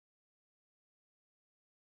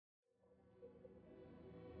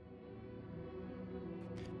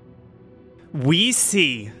We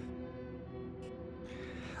see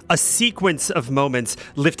a sequence of moments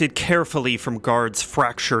lifted carefully from Guard's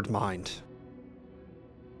fractured mind.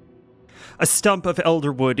 A stump of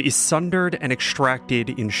elderwood is sundered and extracted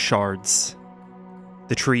in shards.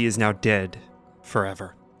 The tree is now dead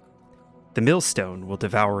forever. The millstone will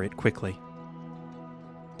devour it quickly.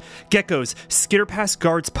 Geckos skitter past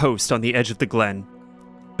Guard's post on the edge of the glen.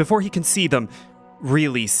 Before he can see them,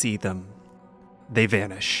 really see them, they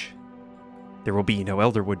vanish. There will be no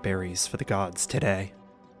elderwood berries for the gods today.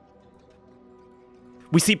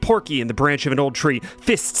 We see Porky in the branch of an old tree,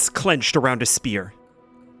 fists clenched around a spear.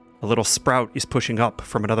 A little sprout is pushing up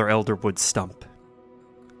from another elderwood stump.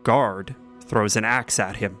 Guard throws an axe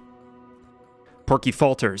at him. Porky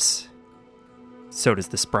falters. So does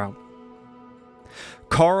the sprout.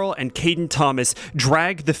 Carl and Caden Thomas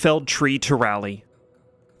drag the felled tree to rally.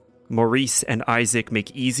 Maurice and Isaac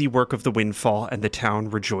make easy work of the windfall, and the town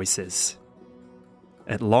rejoices.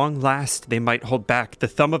 At long last, they might hold back the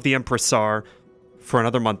thumb of the Empressar for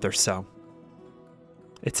another month or so.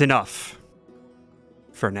 It's enough.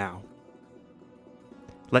 For now.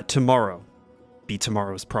 Let tomorrow be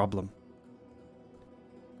tomorrow's problem.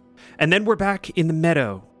 And then we're back in the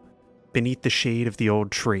meadow, beneath the shade of the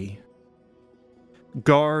old tree.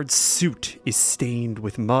 Guard's suit is stained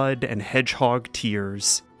with mud and hedgehog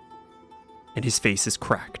tears, and his face is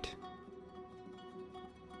cracked.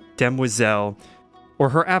 Demoiselle, or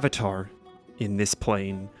her avatar in this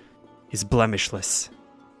plane, is blemishless.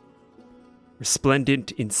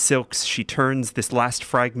 Resplendent in silks, she turns this last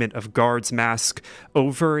fragment of Guard's mask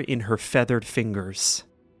over in her feathered fingers.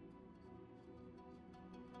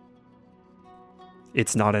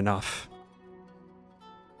 It's not enough.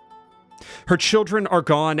 Her children are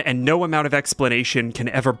gone, and no amount of explanation can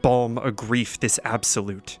ever balm a grief this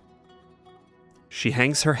absolute. She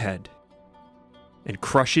hangs her head and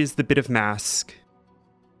crushes the bit of mask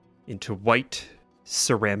into white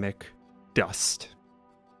ceramic dust.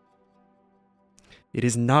 It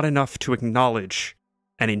is not enough to acknowledge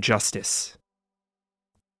an injustice.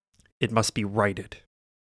 It must be righted.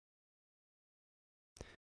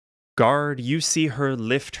 Guard, you see her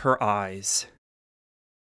lift her eyes.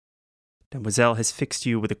 Demoiselle has fixed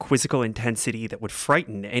you with a quizzical intensity that would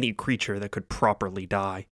frighten any creature that could properly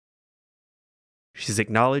die. She's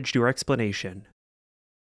acknowledged your explanation,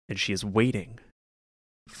 and she is waiting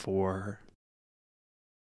for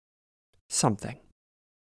something.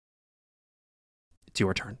 It's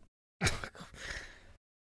your turn.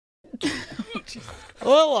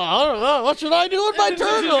 Well, I don't know. What should I do with my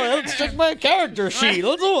turn? Let's check my character sheet.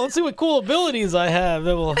 Let's see what cool abilities I have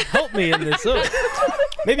that will help me in this.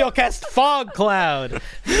 Maybe I'll cast Fog Cloud.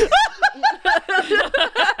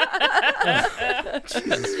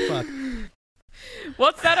 Jesus fuck.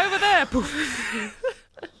 What's that over there? Poof.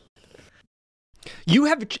 You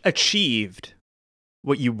have achieved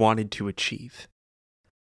what you wanted to achieve.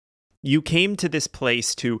 You came to this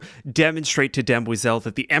place to demonstrate to Demoiselle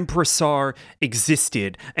that the Empressar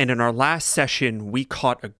existed, and in our last session, we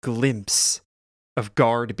caught a glimpse of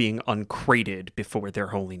Guard being uncrated before their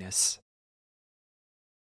holiness.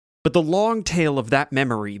 But the long tail of that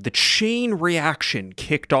memory, the chain reaction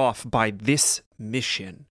kicked off by this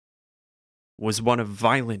mission, was one of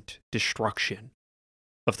violent destruction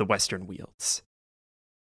of the Western Wields.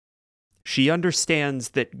 She understands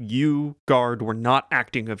that you, Guard, were not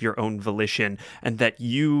acting of your own volition, and that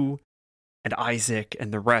you and Isaac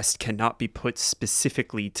and the rest cannot be put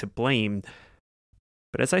specifically to blame.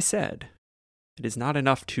 But as I said, it is not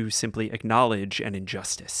enough to simply acknowledge an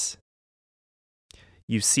injustice.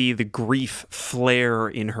 You see the grief flare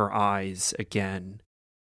in her eyes again.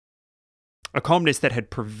 A calmness that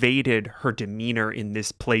had pervaded her demeanor in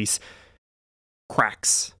this place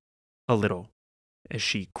cracks a little as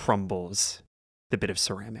she crumbles the bit of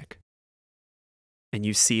ceramic. And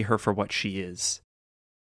you see her for what she is.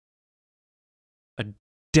 A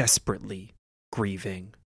desperately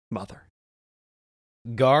grieving mother.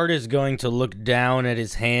 Guard is going to look down at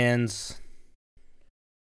his hands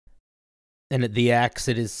and at the axe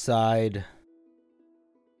at his side.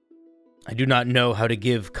 I do not know how to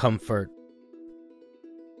give comfort.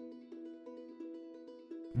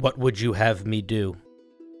 What would you have me do?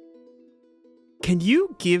 Can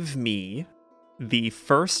you give me the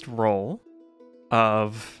first roll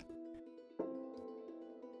of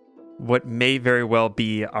what may very well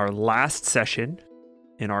be our last session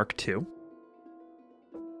in Arc 2?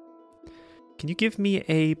 Can you give me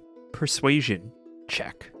a persuasion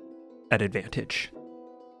check at advantage?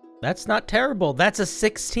 That's not terrible. That's a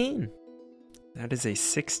 16. That is a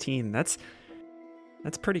 16. That's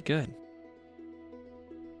pretty good.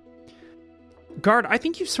 Guard, I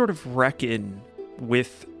think you sort of reckon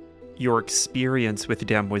with your experience with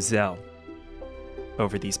Demoiselle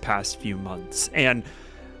over these past few months. And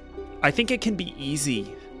I think it can be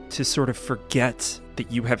easy to sort of forget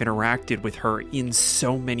that you have interacted with her in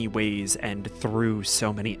so many ways and through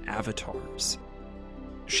so many avatars.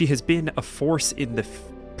 She has been a force in the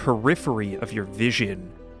periphery of your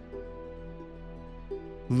vision,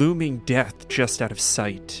 looming death just out of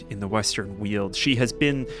sight in the Western Weald. She has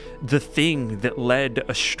been the thing that led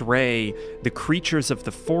astray the creatures of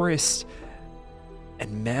the forest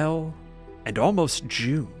and Mel and almost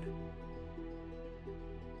June.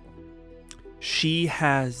 She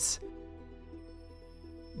has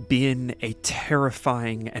been a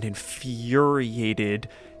terrifying and infuriated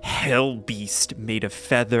hell beast made of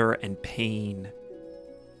feather and pain.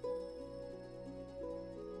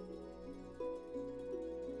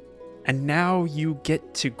 And now you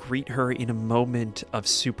get to greet her in a moment of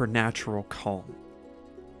supernatural calm,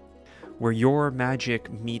 where your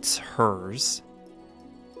magic meets hers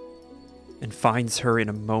and finds her in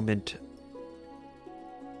a moment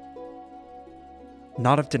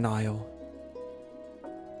not of denial,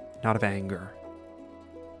 not of anger.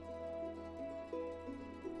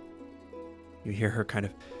 You hear her kind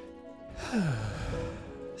of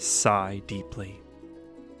sigh deeply.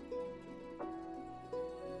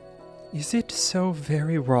 Is it so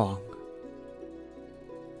very wrong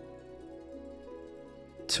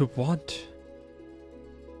to want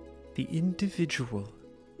the individual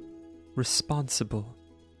responsible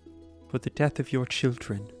for the death of your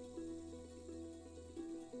children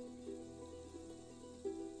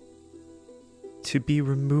to be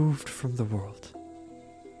removed from the world?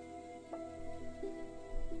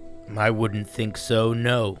 I wouldn't think so,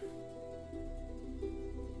 no.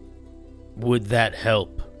 Would that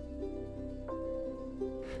help?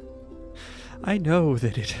 I know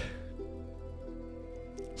that it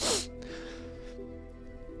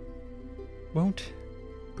won't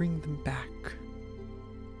bring them back,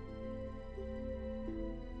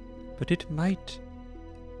 but it might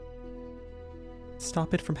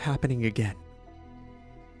stop it from happening again.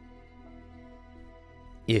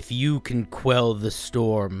 If you can quell the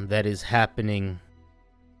storm that is happening,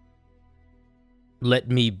 let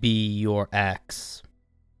me be your axe.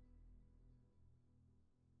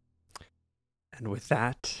 And with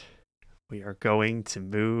that, we are going to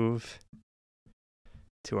move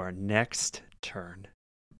to our next turn.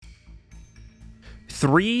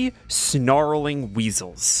 3 snarling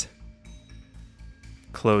weasels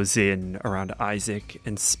close in around Isaac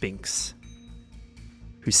and Sphinx,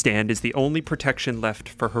 who stand as the only protection left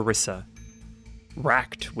for Harissa,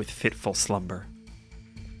 racked with fitful slumber.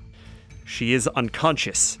 She is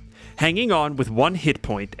unconscious, hanging on with 1 hit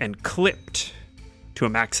point and clipped to a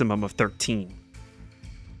maximum of 13.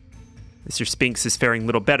 Mr. Sphinx is faring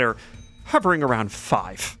little better, hovering around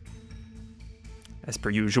 5. As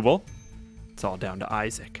per usual, it's all down to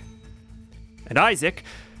Isaac. And Isaac,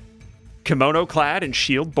 kimono-clad and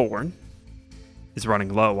shield-borne, is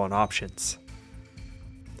running low on options.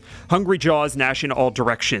 Hungry jaws gnash in all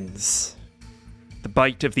directions. The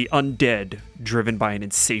bite of the undead, driven by an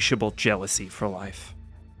insatiable jealousy for life.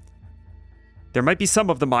 There might be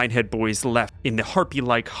some of the Minehead boys left in the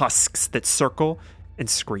harpy-like husks that circle and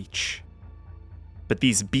screech. But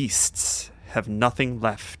these beasts have nothing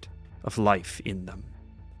left of life in them.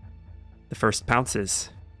 The first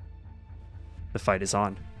pounces. The fight is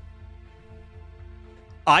on.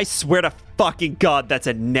 I swear to fucking God, that's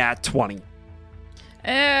a nat 20. Ew.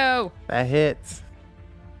 That hits.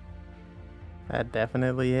 That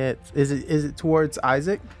definitely hits. Is it towards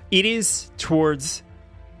Isaac? It is towards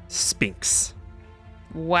Sphinx.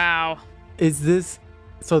 Wow. Is this...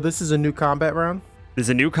 So this is a new combat round? There's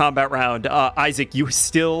a new combat round. Isaac, you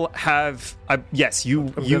still have... yes, you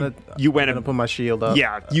went I'm gonna and... put my shield up.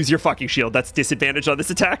 Yeah, use your fucking shield. That's disadvantage on this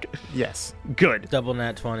attack. Yes. Good. Double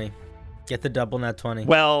nat 20. Get the double nat 20.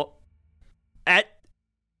 Well, I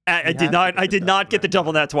did not get the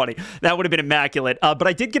double nat 20. That would have been immaculate. But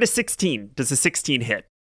I did get a 16. Does a 16 hit?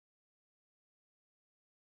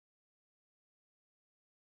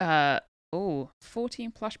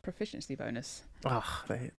 14 plus proficiency bonus. Oh,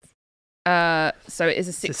 that hits. So it is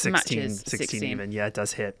a 6 It's a 16, matches. 16 even. Yeah, it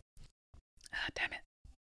does hit. Ah, damn it.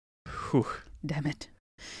 Whew. Damn it.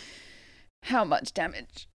 How much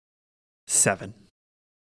damage? 7.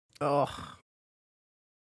 Oh.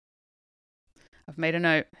 I've made a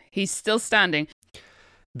note. He's still standing.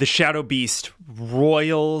 The shadow beast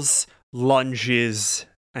roils, lunges,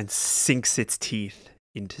 and sinks its teeth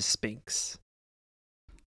into Sphinx.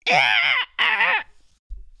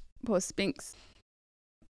 Poor Sphinx.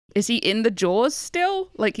 Is he in the jaws still?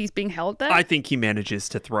 Like he's being held there? I think he manages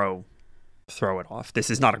to throw it off. This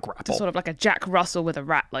is not a grapple. Just sort of like a Jack Russell with a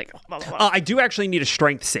rat, like. I do actually need a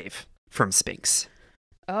strength save from Spinks.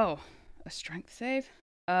 Oh, a strength save.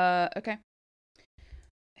 Okay.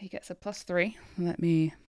 He gets a +3. Let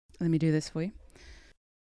me do this for you.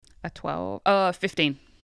 A 12. 15.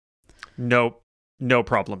 Nope. No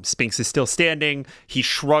problem. Spinks is still standing. He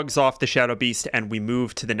shrugs off the Shadow Beast, and we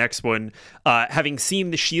move to the next one. Having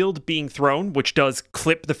seen the shield being thrown, which does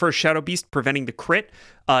clip the first Shadow Beast, preventing the crit,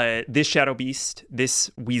 this Shadow Beast,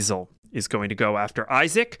 this weasel, is going to go after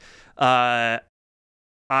Isaac.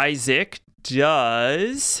 Isaac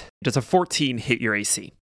does a 14 hit your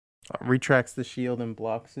AC? Retracts the shield and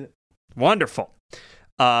blocks it. Wonderful.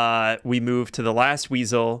 We move to the last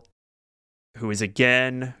weasel, who is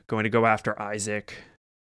again going to go after Isaac.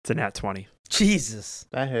 It's a nat 20. Jesus.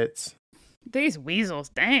 That hits. These weasels,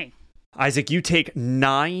 dang. Isaac, you take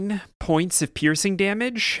 9 points of piercing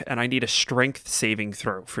damage, and I need a strength saving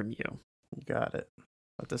throw from you. You got it.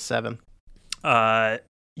 That's a 7.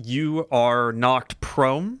 You are knocked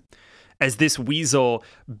prone as this weasel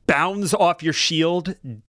bounds off your shield,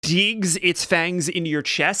 digs its fangs into your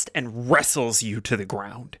chest, and wrestles you to the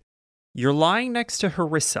ground. You're lying next to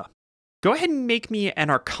Harissa. Go ahead and make me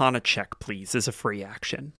an Arcana check, please, as a free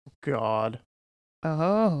action. God.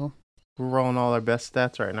 Oh. We're rolling all our best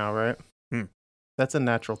stats right now, right? That's a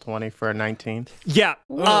natural 20 for a 19. Yeah.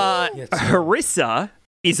 Yes. Harissa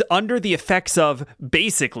is under the effects of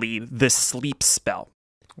basically the sleep spell.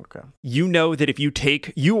 Okay. You know that if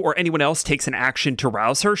you or anyone else takes an action to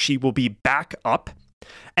rouse her, she will be back up.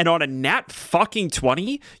 And on a nat fucking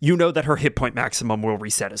 20, you know that her hit point maximum will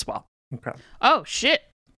reset as well. Okay. Oh, shit.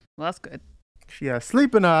 Well, that's good. She has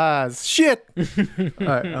sleep in her eyes. Shit.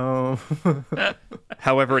 All right.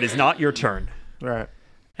 However, it is not your turn. Right.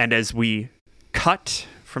 And as we cut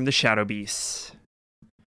from the Shadow Beast,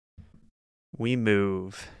 we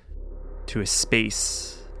move to a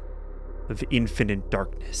space of infinite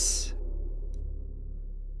darkness.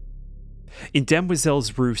 In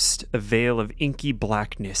Demoiselle's roost, a veil of inky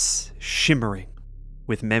blackness shimmering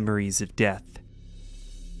with memories of death,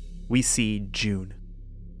 we see June.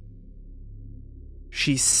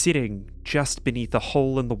 She's sitting just beneath a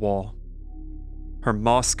hole in the wall. Her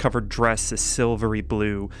moss-covered dress is silvery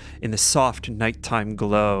blue in the soft nighttime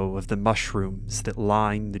glow of the mushrooms that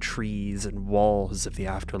line the trees and walls of the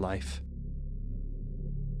afterlife.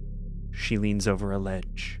 She leans over a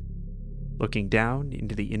ledge, looking down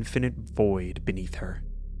into the infinite void beneath her.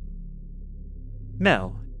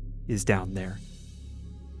 Mel is down there,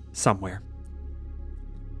 somewhere,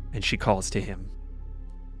 and she calls to him.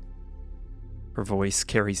 Her voice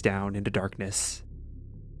carries down into darkness,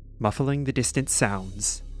 muffling the distant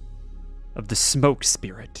sounds of the smoke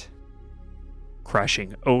spirit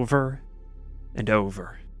crashing over and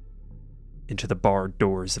over into the barred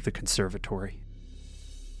doors of the conservatory.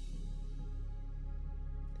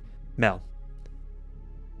 Mel,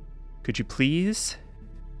 could you please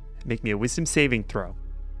make me a wisdom saving throw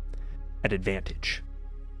at advantage?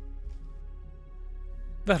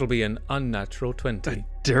 That'll be an unnatural 20.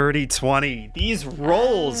 Dirty 20. These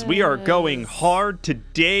rolls, we are going hard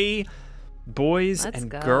today, boys Let's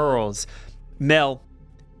and go. girls. Mel,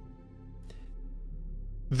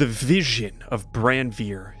 the vision of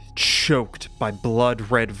Branvir choked by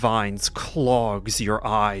blood-red vines clogs your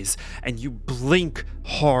eyes, and you blink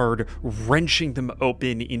hard, wrenching them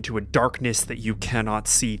open into a darkness that you cannot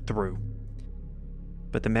see through.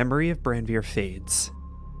 But the memory of Branvir fades,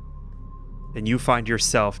 and you find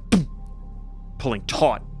yourself pulling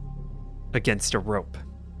taut against a rope.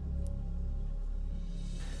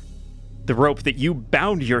 The rope that you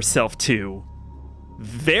bound yourself to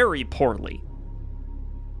very poorly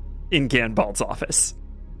in Ganbald's office.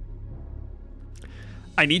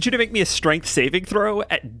 I need you to make me a strength saving throw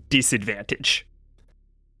at disadvantage.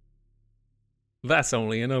 That's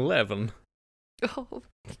only an 11. Oh.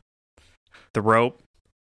 The rope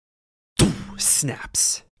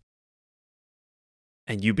snaps,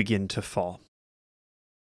 and you begin to fall.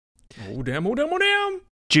 Oh, damn, oh, damn, oh, damn.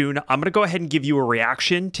 June, I'm going to go ahead and give you a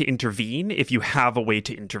reaction to intervene if you have a way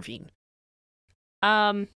to intervene.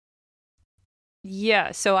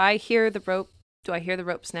 Yeah, so I hear the rope. Do I hear the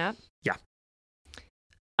rope snap? Yeah.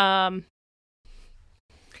 I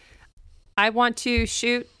want to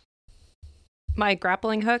shoot my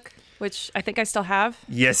grappling hook, which I think I still have.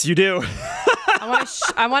 Yes, you do.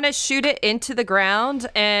 I want to shoot it into the ground,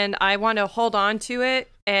 and I want to hold on to it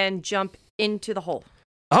and jump into the hole.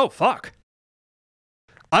 Oh, fuck.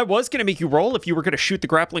 I was going to make you roll if you were going to shoot the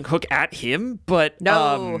grappling hook at him, but...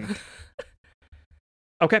 No.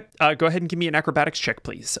 Okay, go ahead and give me an acrobatics check,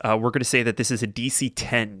 please. We're going to say that this is a DC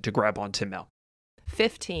 10 to grab onto Mel.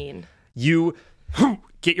 15. You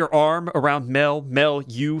get your arm around Mel. Mel,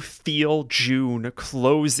 you feel June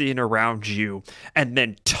close in around you and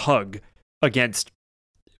then tug against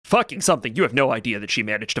fucking something. You have no idea that she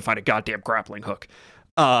managed to find a goddamn grappling hook.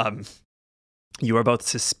 You are both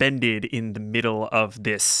suspended in the middle of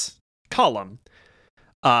this column.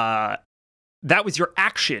 That was your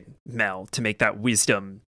action, Mel, to make that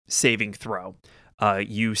wisdom saving throw.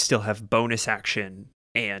 You still have bonus action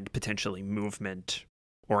and potentially movement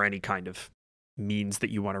or any kind of means that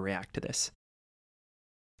you want to react to this.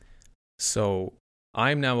 So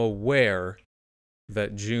I'm now aware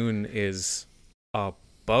that June is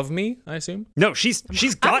above me, I assume? No, she's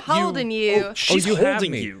got I'm holding you. Oh, she's you have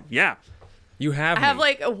holding me. you. Yeah. You have I have me.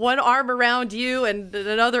 like one arm around you and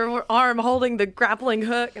another arm holding the grappling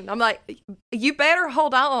hook. And I'm like, you better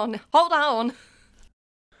hold on. Hold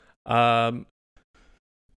on.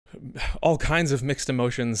 All kinds of mixed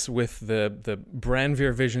emotions with the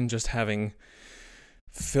Branvir vision just having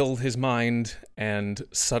filled his mind and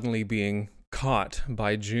suddenly being caught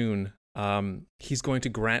by June. He's going to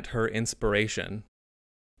grant her inspiration.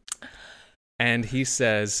 And he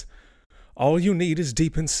says, all you need is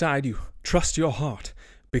deep inside you. Trust your heart,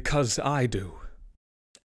 because I do.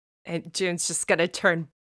 And June's just going to turn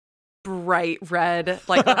bright red,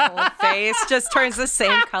 like her whole face just turns the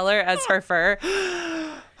same color as her fur.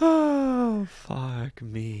 Oh, fuck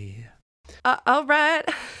me. All right.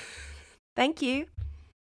 Thank you.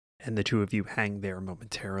 And the two of you hang there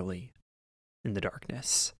momentarily in the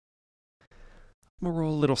darkness. We'll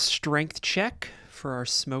roll a little strength check for our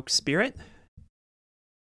smoke spirit.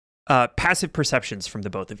 Passive perceptions from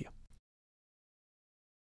the both of you.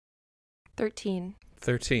 13.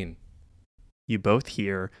 13. You both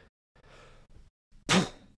hear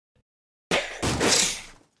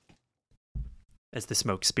as the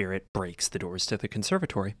smoke spirit breaks the doors to the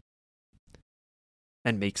conservatory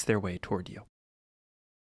and makes their way toward you.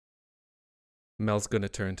 Mel's going to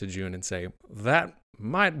turn to June and say, that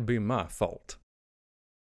might be my fault.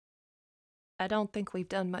 I don't think we've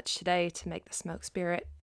done much today to make the smoke spirit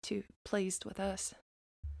too pleased with us.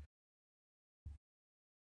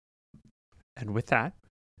 And with that,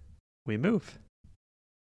 we move.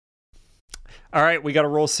 All right, we got to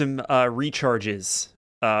roll some recharges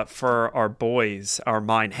for our boys, our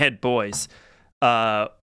mine head boys. One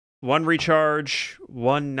recharge,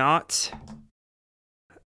 one not,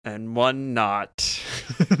 and one not.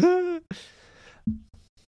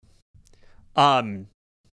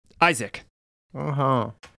 Isaac.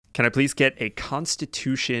 Uh-huh. Can I please get a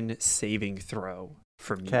Constitution saving throw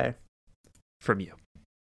from you? Okay. From you.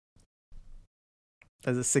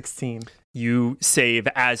 As a 16. You save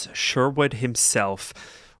as Sherwood himself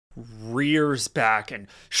rears back and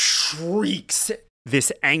shrieks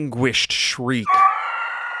this anguished shriek,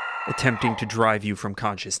 attempting to drive you from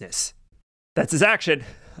consciousness. That's his action.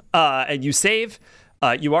 And you save.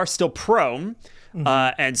 You are still prone.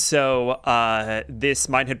 And so this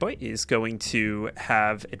Mindhead boy is going to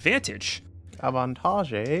have advantage.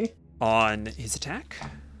 Avantage. On his attack.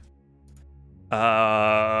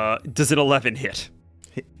 Does an 11 hit?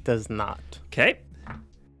 It does not. Okay.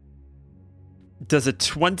 Does a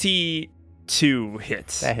 22 hit?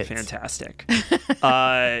 That hits. Fantastic.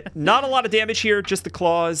 Not a lot of damage here, just the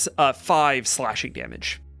claws. 5 slashing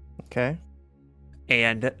damage. Okay.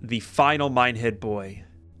 And the final Mindhead boy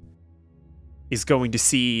is going to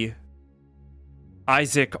see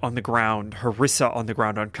Isaac on the ground, Harissa on the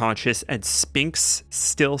ground unconscious, and Spinks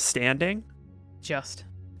still standing. Just.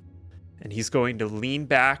 And he's going to lean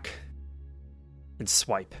back and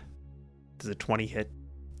swipe. Does a 20 hit?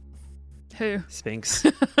 Who? Spinks.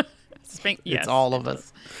 Spink. Yes. It's all of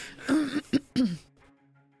us.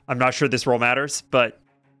 I'm not sure this roll matters, but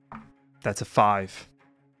that's a 5.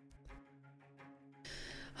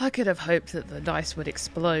 I could have hoped that the dice would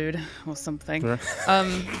explode or something. Yeah.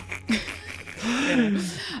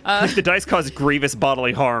 If the dice cause grievous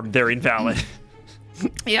bodily harm, they're invalid.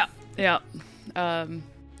 Yeah.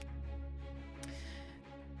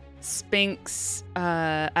 Spinks,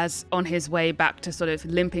 as on his way back to sort of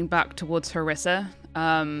limping back towards Harissa,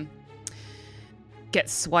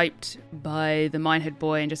 gets swiped by the Mindhead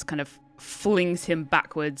boy and just kind of flings him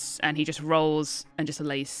backwards, and he just rolls and just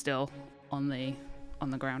lays still on the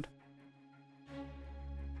ground.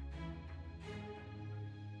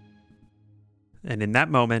 And in that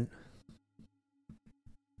moment,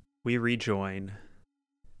 we rejoin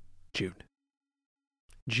June.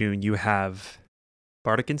 June, you have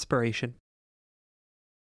Bardic Inspiration,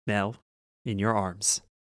 Mel, in your arms,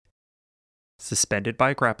 suspended by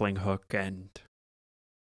a grappling hook, and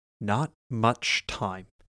not much time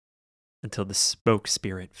until the smoke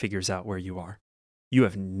spirit figures out where you are. You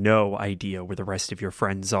have no idea where the rest of your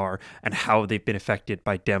friends are and how they've been affected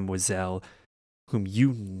by Demoiselle, whom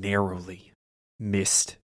you narrowly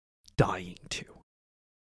missed dying to.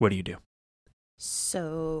 What do you do?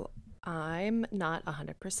 So I'm not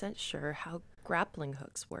 100% sure how grappling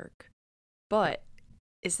hooks work, but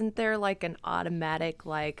isn't there like an automatic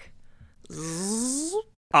like zzz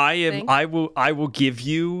thing? I will give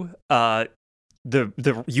you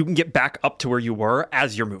you can get back up to where you were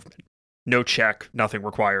as your movement. No check, nothing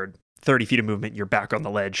required. 30 feet of movement, you're back on the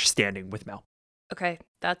ledge standing with Mel. Okay,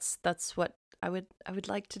 that's what I would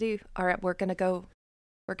like to do. All right, we're gonna go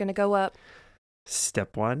up.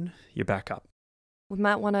 Step 1, you're back up. We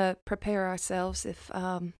might want to prepare ourselves if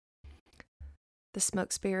the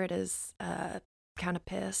smoke spirit is kind of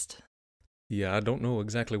pissed. Yeah, I don't know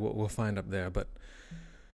exactly what we'll find up there, but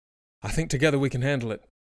I think together we can handle it.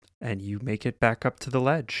 And you make it back up to the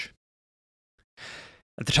ledge.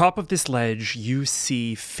 At the top of this ledge, you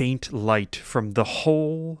see faint light from the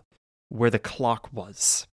hole where the clock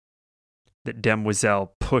was that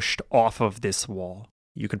Demoiselle pushed off of this wall.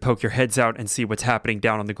 You can poke your heads out and see what's happening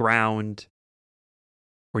down on the ground,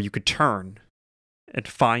 or you could turn and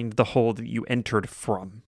find the hole that you entered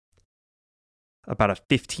from, about a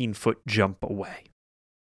 15-foot jump away,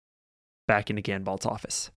 back into Ganbald's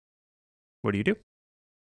office. What do you do?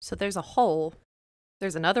 So there's a hole.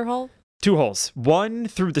 There's another hole? 2 holes. One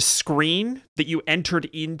through the screen that you entered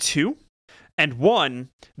into, and one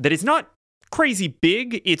that is not crazy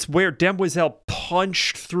big. It's where Demoiselle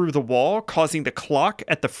punched through the wall, causing the clock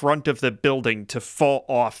at the front of the building to fall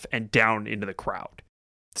off and down into the crowd.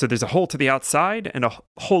 So there's a hole to the outside and a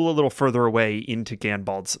hole a little further away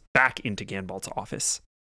back into Ganbald's office.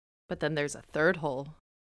 But then there's a third hole.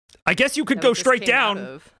 I guess you could that go we just straight came out down.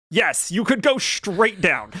 of. Yes, you could go straight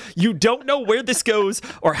down. You don't know where this goes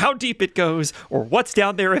or how deep it goes or what's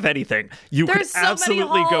down there, if anything. You There's could so many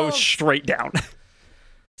absolutely go holes. straight down.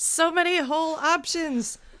 So many hole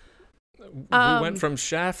options. We went from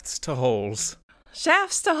shafts to holes.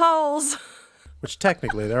 Shafts to holes. Which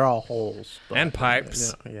technically they're all holes. But, And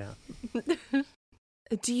pipes. Yeah.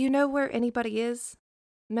 Do you know where anybody is,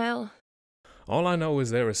 Mel? All I know is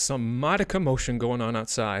there is some mighty commotion going on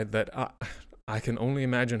outside that I can only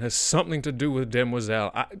imagine has something to do with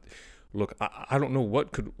Demoiselle. I don't know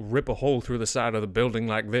what could rip a hole through the side of the building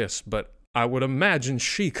like this, but I would imagine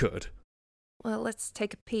she could. Well, let's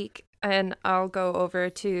take a peek, and I'll go over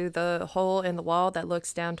to the hole in the wall that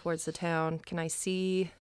looks down towards the town. Can I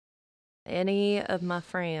see any of my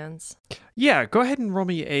friends? Yeah, go ahead and roll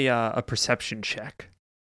me a perception check.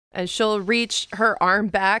 And she'll reach her arm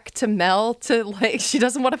back to Mel to, like, she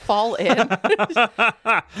doesn't want to fall in.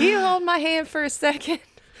 Can you hold my hand for a second?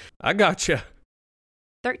 I gotcha.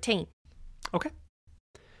 13. Okay.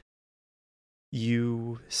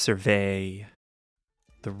 You survey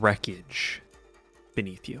the wreckage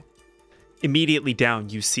beneath you. Immediately down,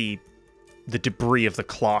 you see the debris of the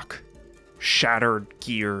clock, shattered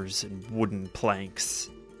gears and wooden planks.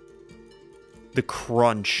 The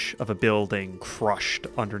crunch of a building crushed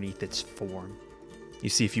underneath its form. You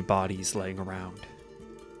see a few bodies laying around.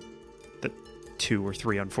 The 2 or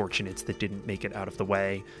 3 unfortunates that didn't make it out of the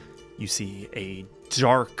way. You see a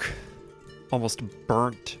dark, almost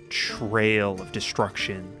burnt trail of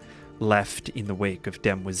destruction left in the wake of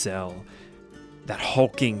Demoiselle. That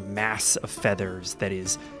hulking mass of feathers that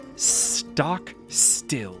is stock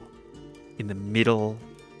still in the middle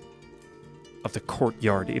of the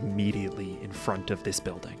courtyard immediately in front of this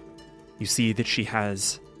building. You see that she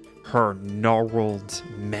has her gnarled,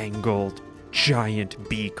 mangled, giant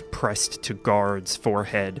beak pressed to Guard's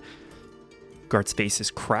forehead. Guard's face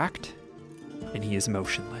is cracked, and he is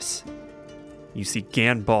motionless. You see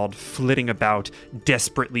Ganbald flitting about,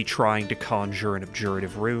 desperately trying to conjure an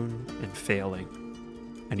abjurative rune and failing.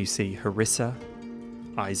 And you see Harissa,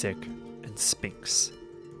 Isaac, and Sphinx,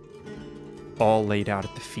 all laid out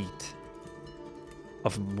at the feet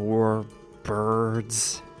of more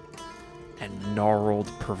birds and gnarled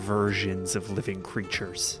perversions of living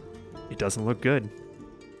creatures. It doesn't look good.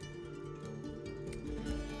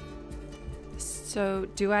 So,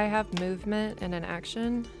 do I have movement and an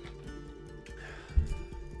action?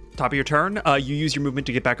 Top of your turn, you use your movement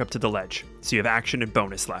to get back up to the ledge. So you have action and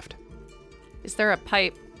bonus left. Is there a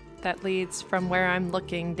pipe that leads from where I'm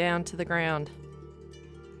looking down to the ground?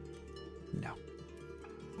 No.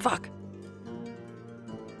 Fuck.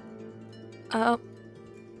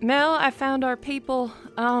 Mel, I found our people.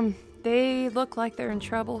 They look like they're in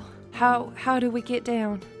trouble. How do we get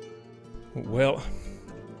down? Well,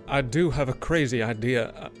 I do have a crazy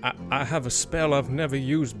idea. I have a spell I've never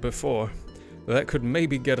used before that could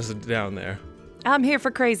maybe get us down there. I'm here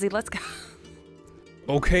for crazy. Let's go.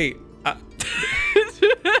 Okay.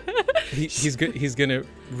 He's gonna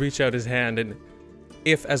reach out his hand, and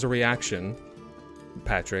if as a reaction,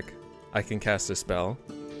 Patrick, I can cast a spell.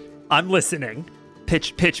 I'm listening.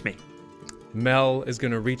 Pitch me. Mel is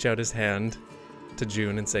gonna reach out his hand to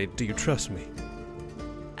June and say, "Do you trust me?"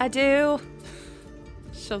 I do.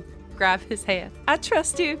 She'll grab his hand. I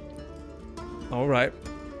trust you. All right.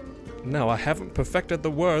 Now, I haven't perfected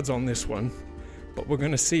the words on this one, but we're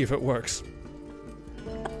gonna see if it works.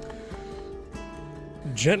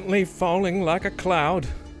 Gently falling like a cloud.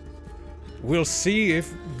 We'll see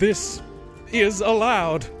if this is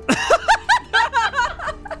allowed.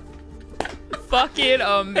 Fucking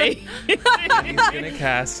amazing. He's gonna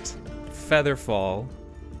cast Featherfall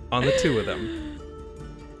on the two of them.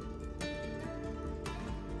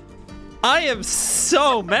 I am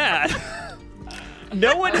so mad.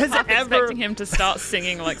 No one has I'm ever. expecting him to start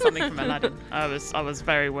singing like something from Aladdin. I was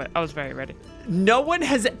very ready. No one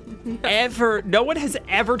has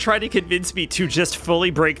ever tried to convince me to just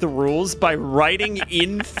fully break the rules by writing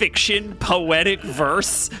in fiction poetic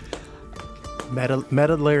verse.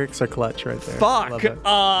 Meta lyrics are clutch right there. I love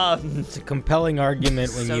Fuck. it. It's a compelling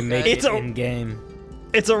argument when So you make good. it in game.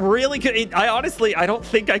 It's a really good. I don't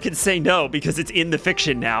think I can say no because it's in the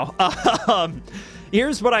fiction now.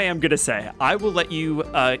 Here's what I am gonna say. I will let you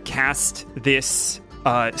cast this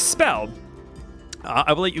spell.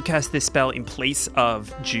 I will let you cast this spell in place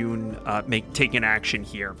of June taking an action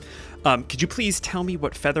here. Could you please tell me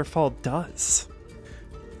what Featherfall does?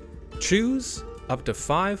 Choose up to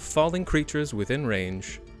 5 falling creatures within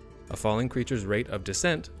range. A falling creature's rate of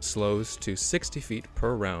descent slows to 60 feet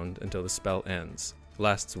per round until the spell ends.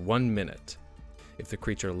 Lasts 1 minute. If the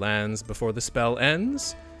creature lands before the spell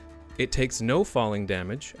ends, it takes no falling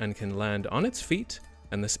damage and can land on its feet,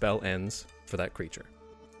 and the spell ends for that creature.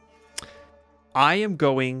 I am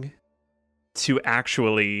going to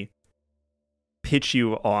actually pitch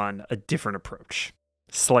you on a different approach,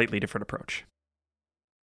 slightly different approach.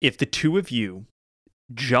 If the two of you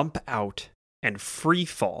jump out and free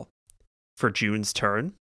fall for June's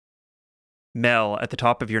turn, Mel, at the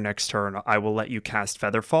top of your next turn, I will let you cast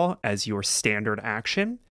Featherfall as your standard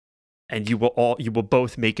action, and you will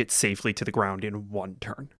both make it safely to the ground in 1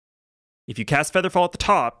 turn. If you cast Featherfall at the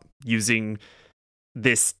top using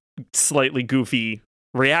this slightly goofy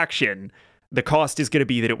reaction, the cost is going to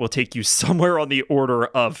be that it will take you somewhere on the order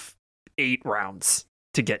of 8 rounds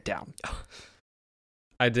to get down.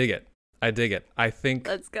 I dig it. I think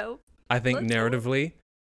Let's go. I think Let's go. narratively,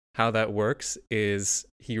 how that works is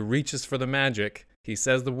he reaches for the magic, he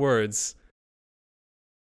says the words,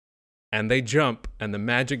 and they jump, and the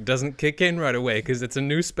magic doesn't kick in right away because it's a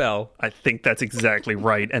new spell. I think that's exactly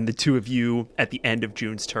right. And the two of you at the end of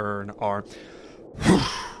June's turn are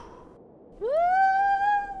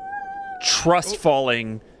trust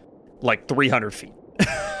falling like 300 feet.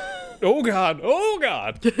 Oh God! Oh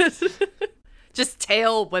God! Just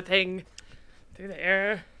tail whipping through the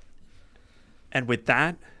air. And with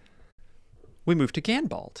that, we move to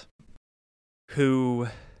Ganbald, who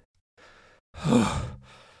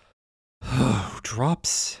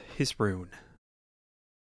drops his rune.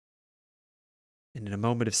 And in a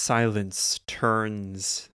moment of silence,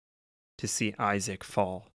 turns to see Isaac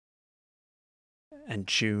fall. And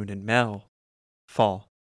June and Mel fall.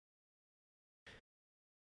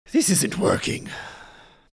 This isn't working.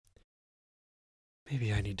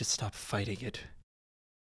 Maybe I need to stop fighting it.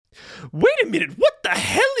 Wait a minute, what the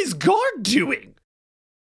hell is Guard doing?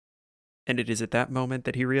 And it is at that moment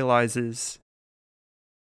that he realizes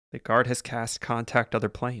that Guard has cast Contact Other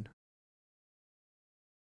Plane.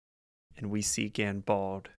 And we see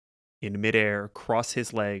Ganbald in midair cross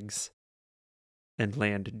his legs and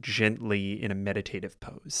land gently in a meditative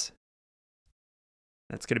pose.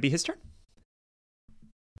 That's going to be his turn.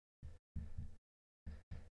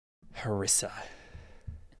 Harissa,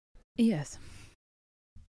 Yes.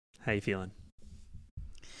 how you feeling?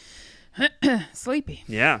 Sleepy.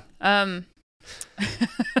 Yeah.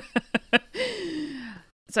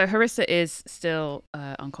 So Harissa is still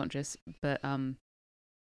unconscious, but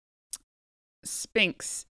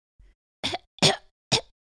Spinks.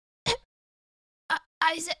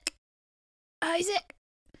 Isaac.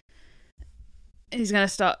 He's gonna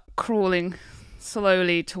start crawling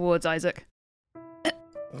slowly towards Isaac.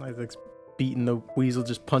 Isaac's beating the weasel,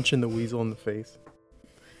 just punching the weasel in the face.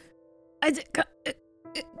 Isaac,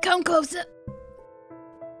 come closer.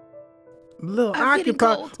 Little I'm getting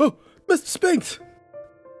occupied. cold. Oh, Mr. Spinks!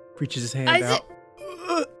 Reaches his hand Isaac.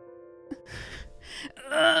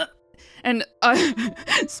 out. And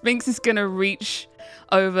Sphinx is gonna reach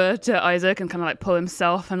over to Isaac and kind of like pull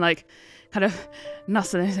himself and like kind of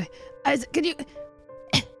nuzzle him and say, Isaac,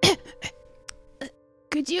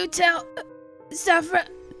 could you tell Saffron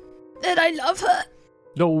that I love her?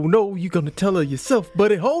 No, you're gonna tell her yourself,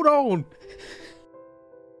 buddy. Hold on.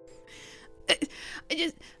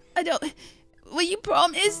 I don't. Will you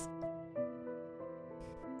promise?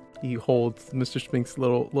 He holds Mr. Sphinx's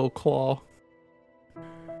little claw.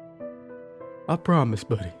 I promise,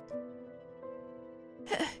 buddy.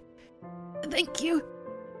 Thank you.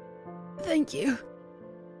 Thank you.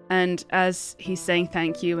 And as he's saying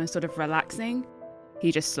thank you and sort of relaxing,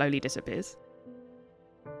 he just slowly disappears.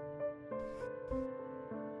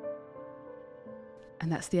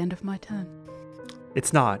 And that's the end of my turn.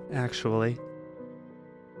 It's not, actually.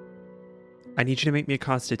 I need you to make me a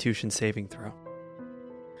Constitution saving throw.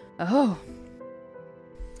 Oh.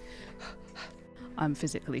 I'm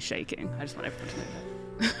physically shaking. I just want everyone to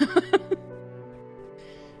know that.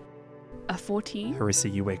 A 14?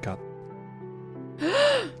 Harissa, you wake up.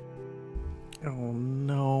 Oh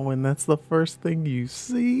no, and that's the first thing you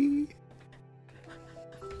see?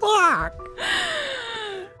 Fuck!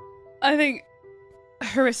 I think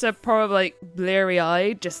Harissa probably like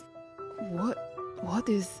bleary-eyed, just what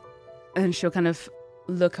is, and she'll kind of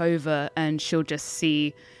look over and she'll just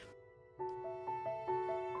see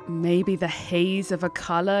maybe the haze of a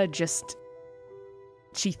color just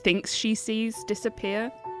she thinks she sees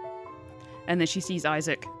disappear, and then she sees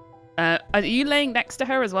Isaac. Are you laying next to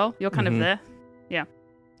her as well? You're kind of there? Yeah.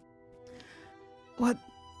 What?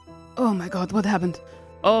 Oh my god, what happened?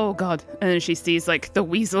 Oh god. And then she sees like the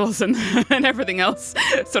weasels and and everything else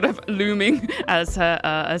sort of looming as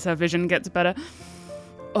her vision gets better.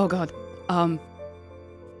 Oh god.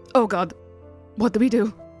 Oh god. What do we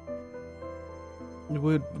do?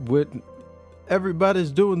 We're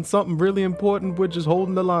everybody's doing something really important. We're just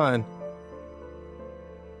holding the line.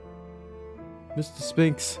 Mr.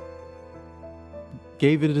 Sphinx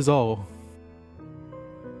gave it his all.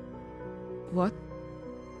 What?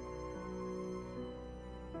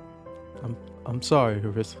 I'm sorry,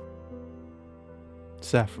 Harissa.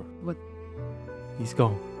 Saffron. What? He's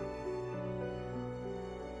gone.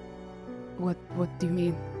 What do you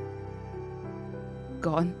mean?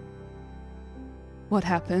 Gone? What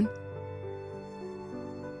happened?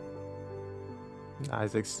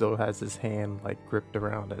 Isaac still has his hand like gripped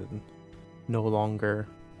around it and no longer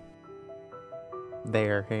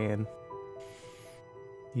their hand.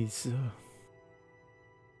 He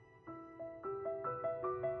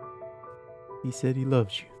said he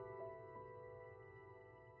loves you.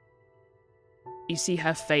 You see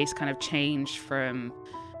her face kind of change from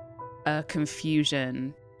a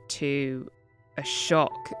confusion to a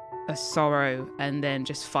shock, a sorrow, and then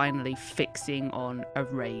just finally fixing on a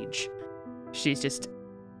rage. She's just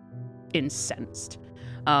incensed.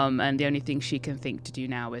 And the only thing she can think to do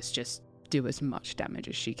now is just do as much damage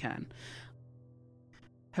as she can.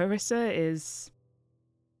 Harissa is...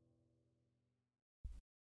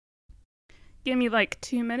 Give me like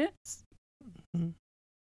 2 minutes.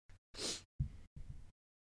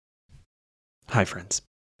 Hi, friends.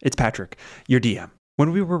 It's Patrick, your DM.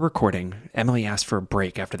 When we were recording, Emily asked for a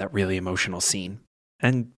break after that really emotional scene,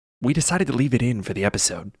 and we decided to leave it in for the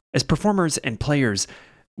episode. As performers and players,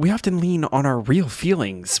 we often lean on our real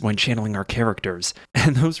feelings when channeling our characters,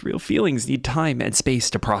 and those real feelings need time and space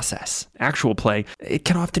to process. Actual play, it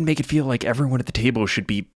can often make it feel like everyone at the table should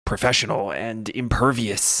be professional and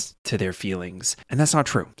impervious to their feelings, and that's not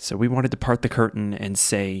true. So we wanted to part the curtain and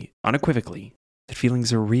say unequivocally that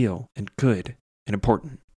feelings are real and good and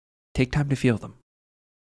important. Take time to feel them.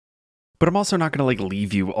 But I'm also not going to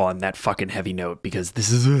leave you on that fucking heavy note, because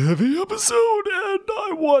this is a heavy episode and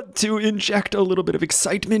I want to inject a little bit of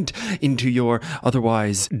excitement into your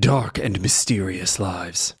otherwise dark and mysterious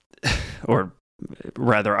lives. Or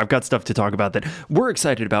rather, I've got stuff to talk about that we're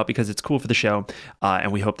excited about because it's cool for the show,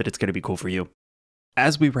 and we hope that it's going to be cool for you.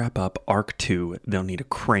 As we wrap up Arc 2, They'll Need a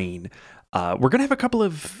Crane, we're going to have a couple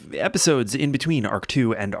of episodes in between Arc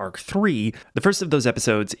 2 and Arc 3. The first of those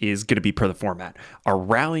episodes is going to be per the format, our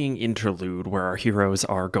rallying interlude, where our heroes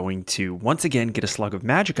are going to once again get a slug of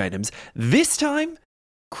magic items, this time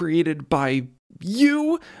created by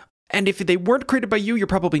you. And if they weren't created by you, you're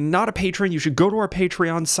probably not a patron. You should go to our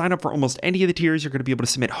Patreon, sign up for almost any of the tiers. You're going to be able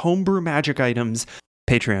to submit homebrew magic items,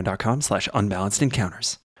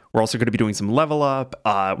 patreon.com/unbalanced-encounters. We're also going to be doing some level up.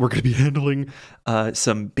 We're going to be handling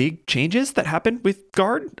some big changes that happen with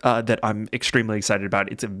Guard that I'm extremely excited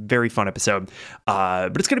about. It's a very fun episode,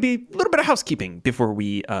 but it's going to be a little bit of housekeeping before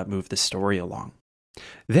we move the story along.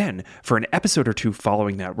 Then, for an episode or two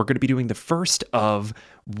following that, we're going to be doing the first of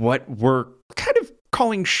what we're kind of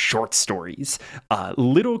calling short stories.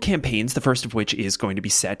 Little campaigns, the first of which is going to be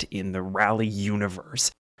set in the Rally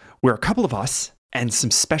universe, where a couple of us and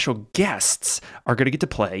some special guests are going to get to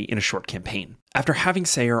play in a short campaign. After having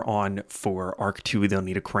Sayer on for Arc 2, They'll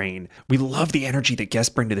Need a Crane, we love the energy that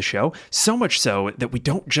guests bring to the show, so much so that we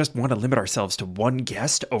don't just want to limit ourselves to one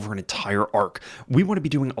guest over an entire arc. We want to be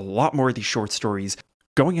doing a lot more of these short stories,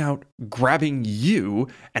 going out, grabbing you,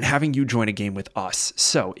 and having you join a game with us.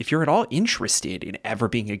 So if you're at all interested in ever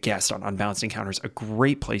being a guest on Unbalanced Encounters, a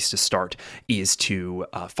great place to start is to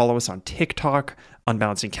follow us on TikTok,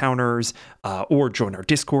 Unbalanced Encounters, or join our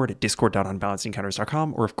Discord at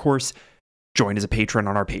discord.unbalancedencounters.com, or of course, join as a patron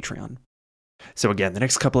on our Patreon. So again, the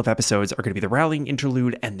next couple of episodes are going to be the Rallying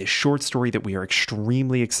Interlude and this short story that we are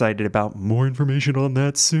extremely excited about. More information on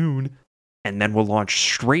that soon. And then we'll launch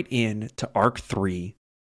straight in to Arc 3,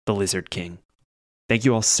 The Lizard King. Thank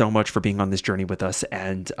you all so much for being on this journey with us,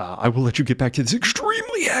 and I will let you get back to this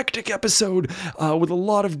extremely hectic episode with a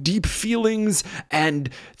lot of deep feelings and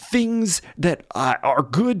things that are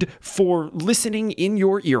good for listening in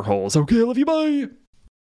your ear holes. Okay, I love you, bye!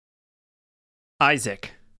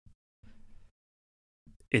 Isaac,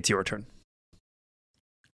 it's your turn.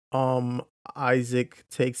 Isaac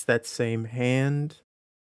takes that same hand,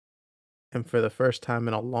 and for the first time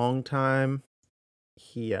in a long time,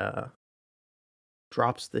 he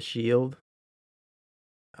drops the shield,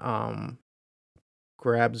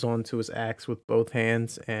 grabs onto his axe with both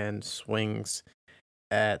hands, and swings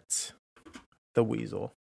at the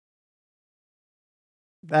weasel.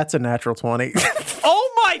 That's a natural 20.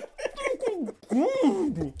 Oh my!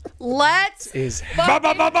 Let's Is Boom!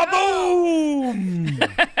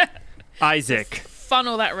 Isaac,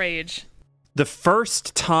 Funnel that rage. the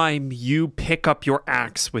first time you pick up your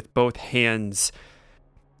axe with both hands,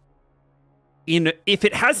 if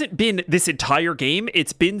it hasn't been this entire game,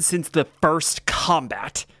 it's been since the first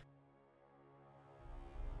combat.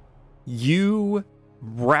 You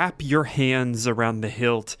wrap your hands around the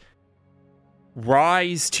hilt,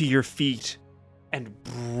 rise to your feet, and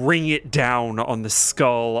bring it down on the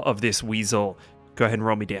skull of this weasel. Go ahead and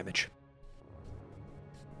roll me damage.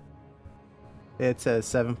 It says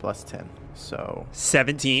 7 plus 10, so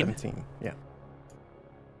 17. 17. Yeah.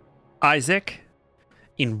 Isaac,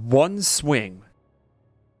 in one swing,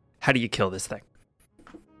 how do you kill this thing?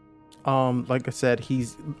 Like I said,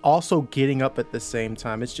 he's also getting up at the same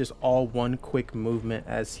time. It's just all one quick movement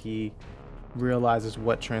as he realizes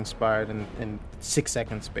what transpired in 6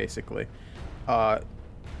 seconds, basically.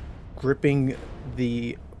 Gripping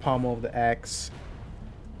the pommel of the axe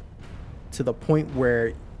to the point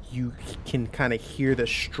where you can kind of hear the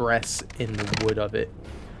stress in the wood of it.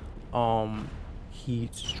 He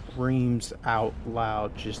screams out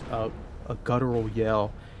loud, just a guttural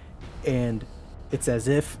yell, and it's as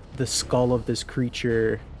if the skull of this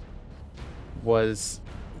creature was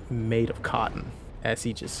made of cotton as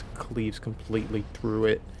he just cleaves completely through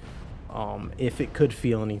it. If it could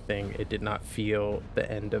feel anything, it did not feel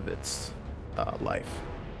the end of its life.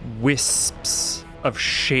 Wisps of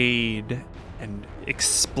shade and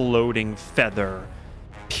exploding feather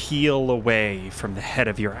peel away from the head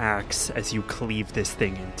of your axe as you cleave this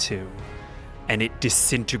thing in two, and it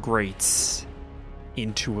disintegrates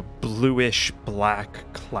into a bluish black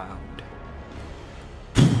cloud.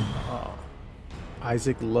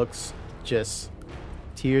 Isaac looks, just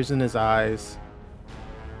tears in his eyes,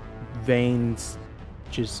 veins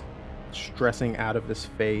just stressing out of his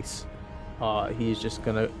face. He's just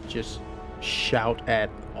gonna shout at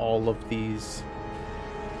all of these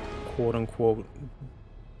quote-unquote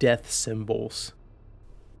death symbols.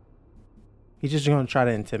 He's just gonna try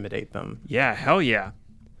to intimidate them. Yeah, hell yeah.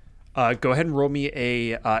 Go ahead and roll me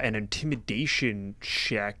an intimidation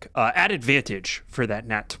check at advantage for that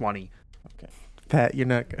nat 20. Okay, Pat, you're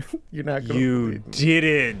not gonna You believe me.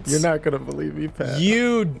 didn't. You're not gonna believe me, Pat.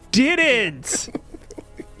 You didn't.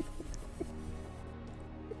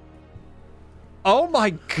 Oh my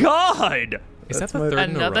god. Is That's that the my- third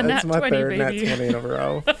in a Another row? nat That's my 20, third nat baby. 20 in a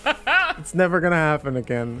row. It's never gonna happen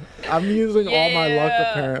again. I'm using all my luck,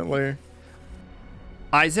 Yeah. apparently.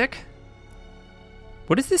 Isaac,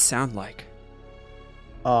 what does this sound like?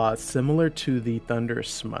 Similar to the Thunder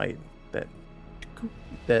Smite,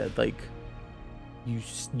 that like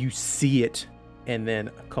you see it, and then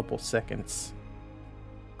a couple seconds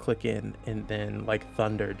click in, and then like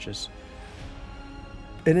thunder just,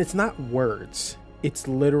 and it's not words. It's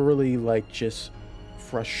literally like just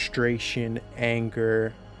frustration,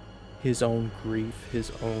 anger, his own grief,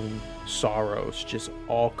 his own sorrows, just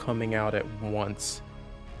all coming out at once.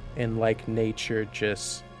 and like nature,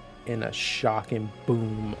 just in a shocking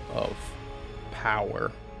boom of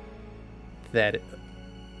power that,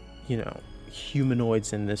 you know,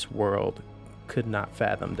 humanoids in this world could not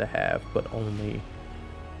fathom to have, but only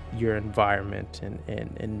your environment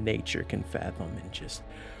and nature can fathom. And just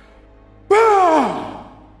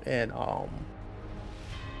and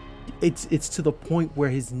it's to the point where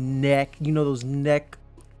his neck, you know, those neck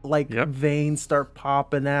like veins start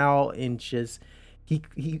popping out, and just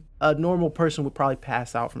he a normal person would probably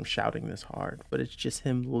pass out from shouting this hard, but it's just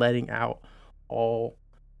him letting out all.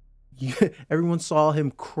 Everyone saw him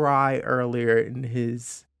cry earlier in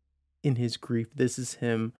his grief. This is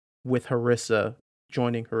him with Harissa,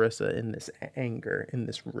 joining Harissa in this anger, in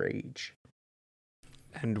this rage.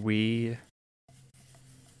 And we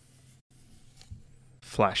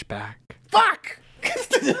flash back. Fuck!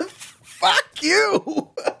 Fuck you!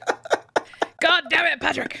 God damn it,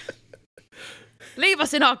 Patrick! Leave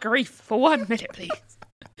us in our grief for 1 minute, please.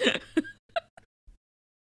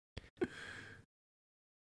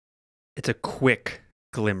 It's a quick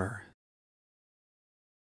glimmer,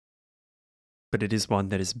 but it is one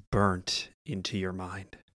that is burnt into your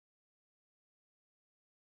mind.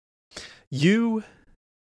 You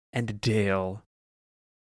and Dale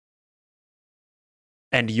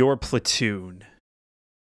and your platoon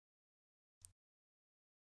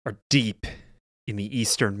are deep in the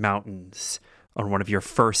eastern mountains on one of your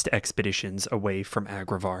first expeditions away from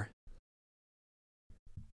Agravar.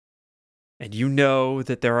 And you know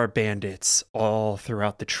that there are bandits all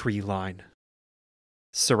throughout the tree line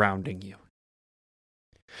surrounding you.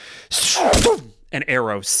 An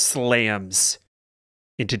arrow slams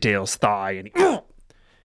into Dale's thigh, and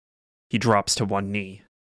he drops to one knee.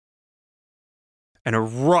 And a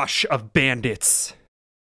rush of bandits,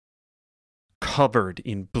 covered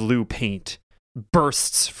in blue paint,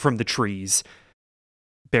 bursts from the trees,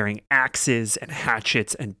 bearing axes and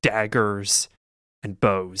hatchets and daggers and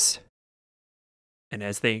bows. And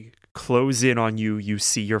as they close in on you, you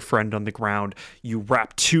see your friend on the ground. You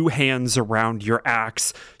wrap 2 hands around your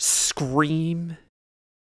axe, scream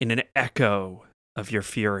in an echo of your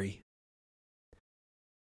fury,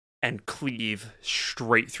 and cleave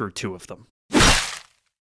straight through 2 of them.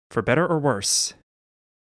 For better or worse,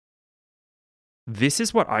 this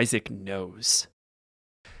is what Isaac knows.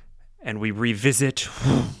 And we revisit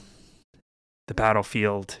the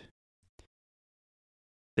battlefield.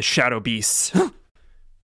 The shadow beasts,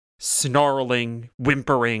 snarling,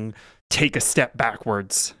 whimpering, take a step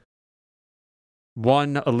backwards.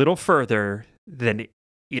 One a little further than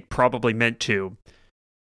it probably meant to.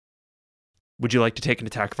 Would you like to take an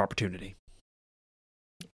attack of opportunity?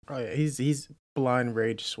 Oh yeah, he's blind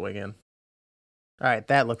rage swinging. All right,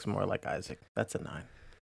 that looks more like Isaac. That's a 9.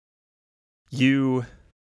 You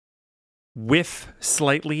whiff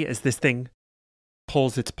slightly as this thing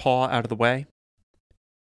pulls its paw out of the way,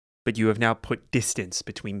 but you have now put distance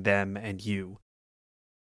between them and you.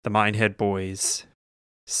 The Minehead boys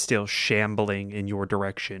still shambling in your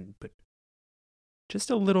direction, but just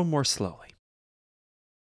a little more slowly.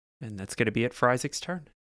 And that's going to be it for Isaac's turn.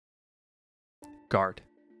 Guard.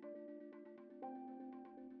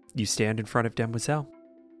 You stand in front of Demoiselle.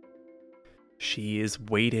 She is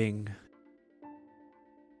waiting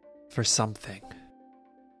for something.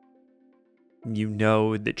 You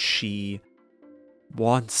know that she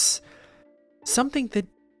wants something that,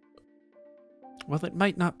 well, it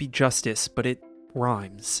might not be justice, but it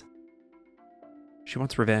rhymes. She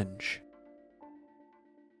wants revenge.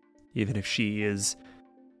 Even if she is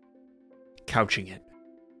couching it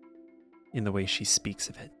in the way she speaks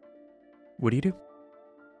of it. What do you do?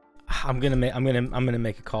 I'm gonna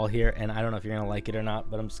make a call here, and I don't know if you're gonna like it or not,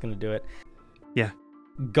 but I'm just gonna do it. Yeah.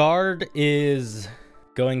 Guard is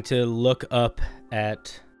going to look up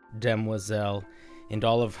at Demoiselle and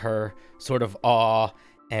all of her sort of awe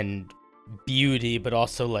and beauty, but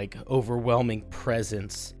also like overwhelming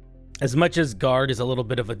presence. As much as Guard is a little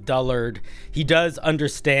bit of a dullard, he does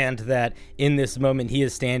understand that in this moment he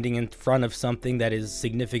is standing in front of something that is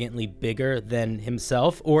significantly bigger than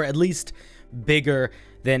himself, or at least bigger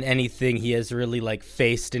than anything he has really like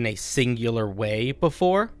faced in a singular way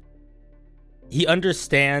before. He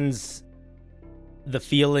understands the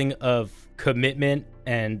feeling of commitment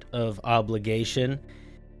and of obligation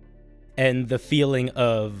and the feeling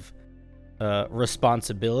of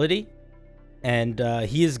responsibility. And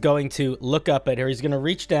he is going to look up at her. He's going to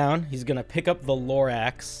reach down. He's going to pick up the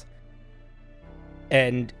Lorax.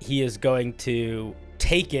 And he is going to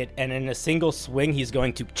take it. And in a single swing, he's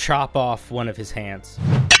going to chop off one of his hands.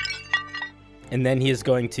 And then he is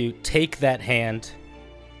going to take that hand.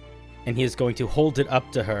 And he is going to hold it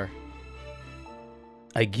up to her.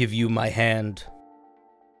 I give you my hand.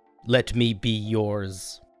 Let me be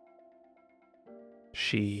yours.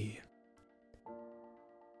 She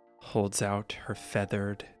holds out her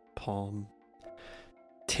feathered palm,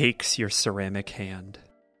 takes your ceramic hand,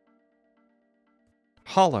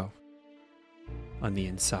 hollow on the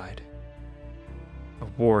inside, a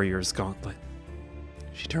warrior's gauntlet.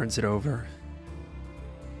 She turns it over,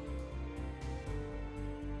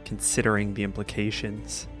 considering the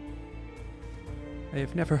implications. I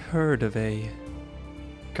have never heard of a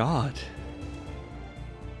god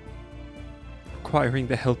requiring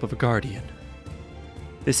the help of a guardian.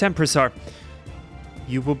 This Empress are...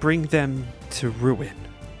 You will bring them to ruin,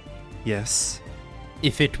 yes?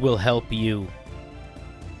 If it will help you,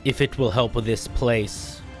 if it will help this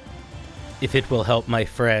place, if it will help my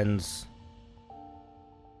friends,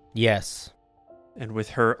 yes. And with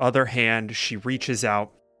her other hand, she reaches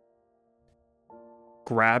out,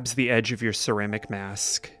 grabs the edge of your ceramic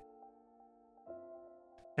mask,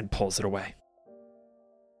 and pulls it away.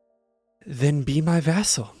 Then be my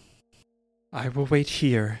vassal. I will wait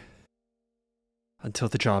here until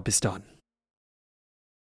the job is done.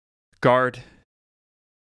 Guard,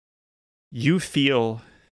 you feel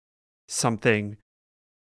something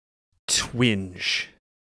twinge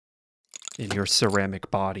in your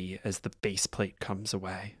ceramic body as the baseplate comes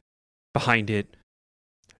away. Behind it,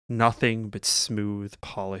 nothing but smooth,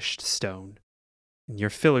 polished stone. And your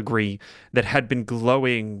filigree that had been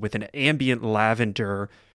glowing with an ambient lavender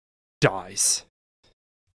dies.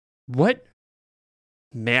 What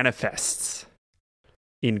manifests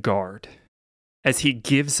in Guard as he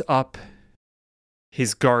gives up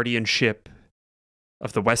his guardianship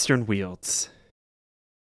of the Western Wields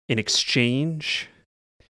in exchange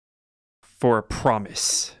for a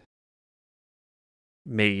promise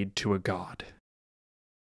made to a god?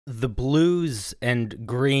 The blues and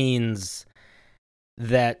greens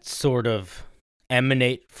that sort of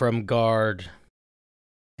emanate from Guard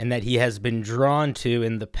and that he has been drawn to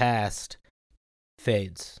in the past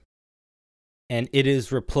fades. And it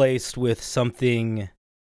is replaced with something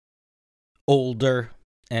older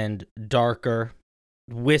and darker.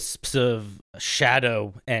 Wisps of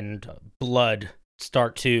shadow and blood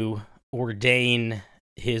start to ordain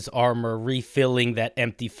his armor, refilling that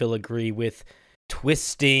empty filigree with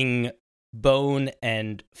twisting bone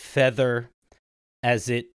and feather as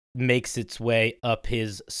it makes its way up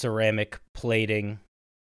his ceramic plating.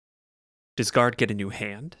 Does Guard get a new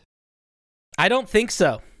hand? I don't think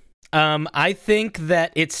so. I think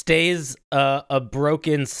that it stays a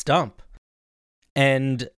broken stump.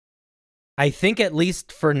 And I think, at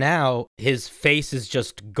least for now, his face is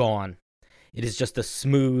just gone. It is just a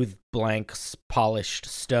smooth, blank, polished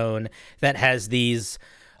stone that has these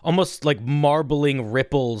almost like marbling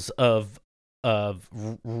ripples of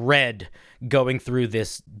red going through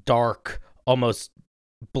this dark, almost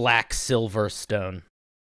black silver stone.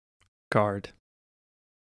 Guard,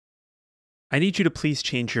 I need you to please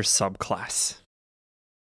change your subclass.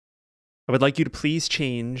 I would like you to please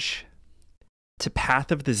change to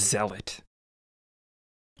Path of the Zealot.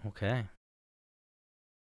 Okay.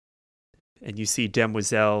 And you see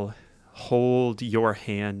Demoiselle hold your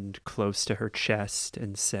hand close to her chest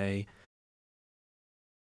and say,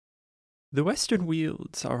 "The Western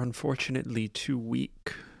Wields are unfortunately too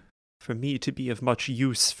weak for me to be of much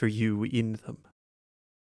use for you in them,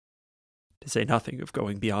 to say nothing of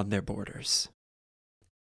going beyond their borders.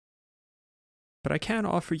 But I can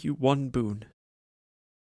offer you one boon.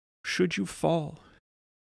 Should you fall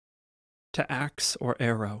to axe or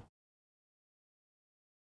arrow,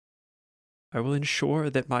 I will ensure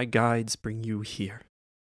that my guides bring you here.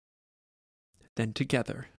 Then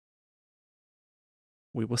together,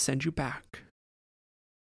 we will send you back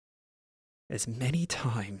as many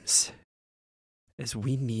times as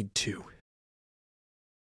we need to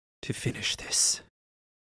finish this.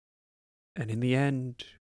 And in the end,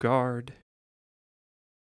 Guard,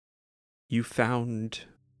 you found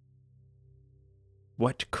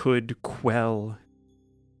what could quell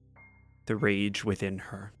the rage within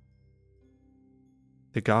her.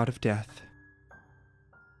 The god of death,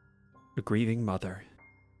 a grieving mother,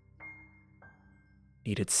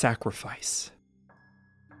 needed sacrifice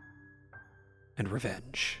and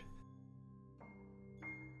revenge.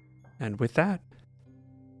 And with that,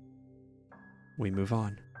 we move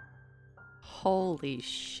on. Holy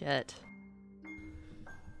shit.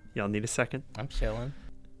 Y'all need a second? I'm chilling.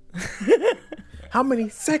 How many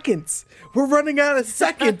seconds? We're running out of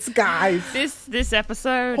seconds, guys. This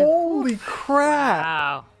episode. Holy crap.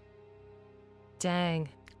 Wow. Dang.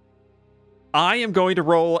 I am going to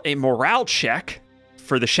roll a morale check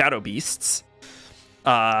for the Shadow Beasts.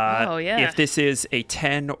 Oh, yeah. If this is a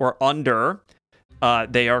 10 or under,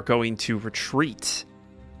 they are going to retreat.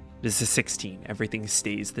 This is a 16. Everything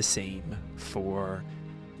stays the same for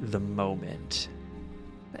the moment.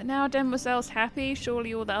 But now Demoiselle's happy.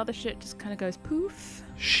 Surely all the other shit just kind of goes poof.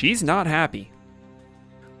 She's not happy.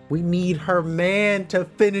 We need her man to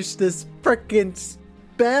finish this frickin'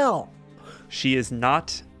 spell. She is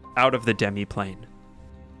not out of the demi-plane.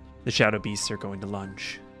 The shadow beasts are going to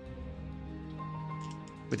lunge.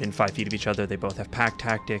 Within 5 feet of each other, they both have pack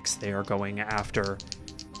tactics. They are going after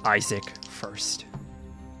Isaac first.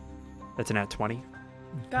 That's an at 20.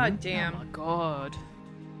 God Oh damn. my god.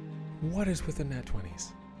 What is with the nat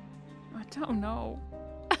 20s? I don't know.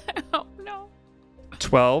 I don't know.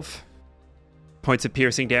 12 points of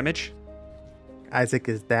piercing damage. Isaac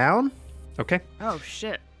is down. Okay. Oh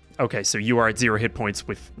shit. Okay, so you are at 0 hit points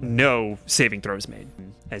with no saving throws made.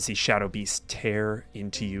 As these shadow beasts tear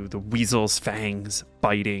into you, the weasel's fangs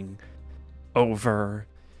biting over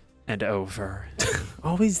and over.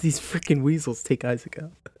 Always these frickin' weasels take Isaac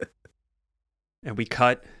out. And we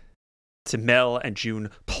cut to Mel and June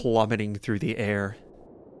plummeting through the air.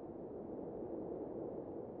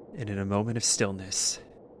 And in a moment of stillness,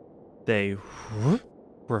 they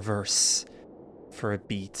reverse for a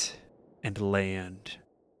beat and land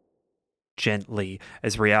gently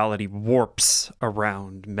as reality warps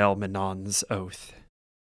around Melmanon's oath.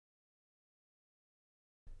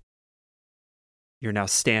 You're now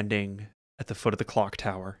standing at the foot of the clock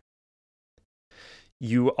tower.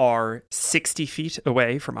 You are 60 feet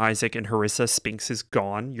away from Isaac and Harissa. Spinx is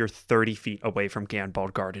gone. You're 30 feet away from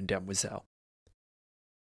Ganbald and Demoiselle.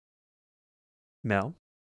 Mel,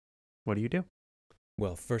 what do you do?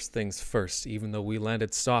 Well, first things first, even though we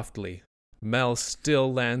landed softly, Mel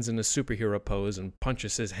still lands in a superhero pose and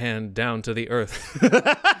punches his hand down to the earth.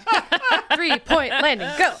 3-point landing,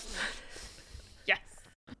 go! Yes.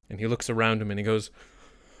 And he looks around him and he goes,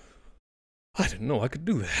 I didn't know I could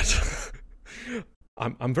do that.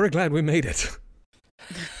 I'm very glad we made it.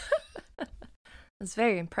 That's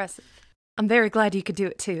very impressive. I'm very glad you could do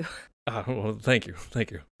it too. Well, thank you.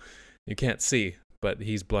 You can't see, but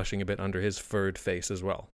he's blushing a bit under his furred face as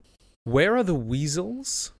well. Where are the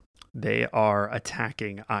weasels? They are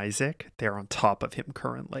attacking Isaac. They're on top of him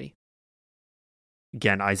currently.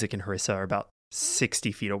 Again, Isaac and Harissa are about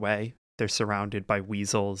 60 feet away. They're surrounded by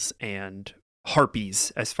weasels and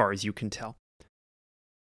harpies, as far as you can tell.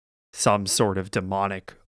 Some sort of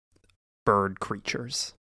demonic bird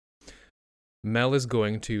creatures. Mel is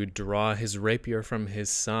going to draw his rapier from his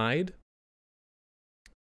side,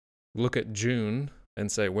 look at June, and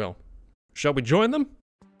say, well, shall we join them?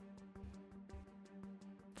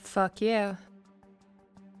 Fuck yeah.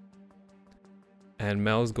 And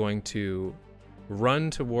Mel's going to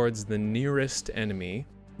run towards the nearest enemy.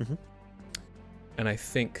 Mhm. And I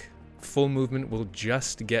think full movement will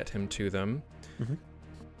just get him to them. Mhm.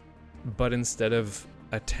 But instead of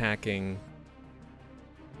attacking,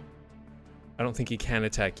 I don't think he can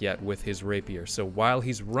attack yet with his rapier. So while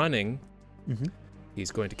he's running,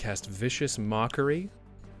 he's going to cast Vicious Mockery.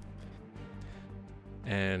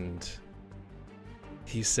 And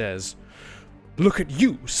he says, look at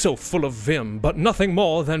you, so full of vim, but nothing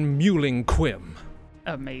more than mewling quim.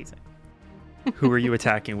 Amazing. Who are you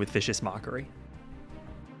attacking with Vicious Mockery?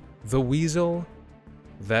 The weasel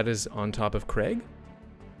that is on top of Craig?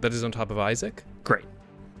 That is on top of Isaac? Great.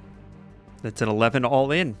 That's an 11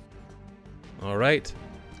 all in. All right.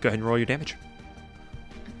 Go ahead and roll your damage.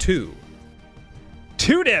 2.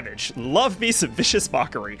 2 damage. Love me some Vicious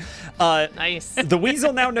Mockery. Nice. The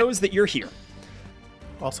weasel now knows that you're here.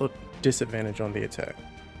 Also, disadvantage on the attack.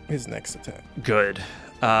 His next attack. Good.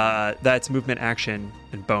 That's movement, action,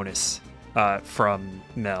 and bonus from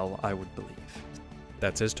Mel, I would believe.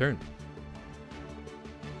 That's his turn.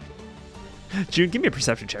 June, give me a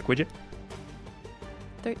perception check, would you?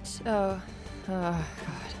 God.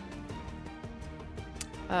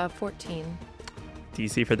 14.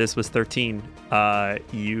 DC for this was 13.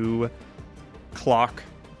 You clock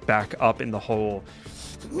back up in the hole.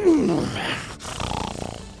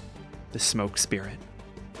 The smoke spirit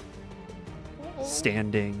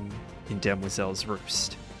standing in Demoiselle's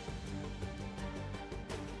roost.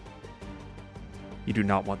 You do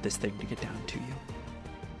not want this thing to get down to you.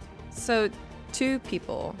 So, 2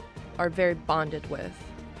 people are very bonded with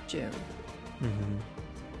June. Mm-hmm.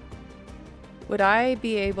 Would I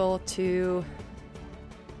be able to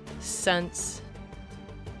sense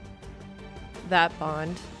that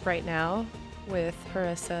bond right now with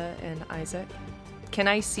Harissa and Isaac? Can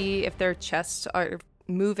I see if their chests are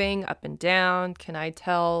moving up and down? Can I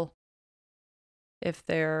tell if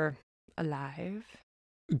they're alive?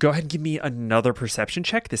 Go ahead and give me another perception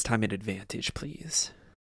check, this time at advantage, please.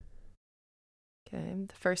 Okay,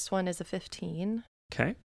 the first one is a 15.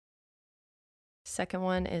 Okay. Second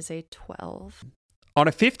one is a 12. On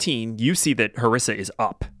a 15, you see that Harissa is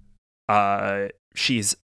up.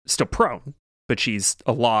 She's still prone, but she's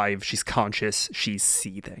alive, she's conscious, she's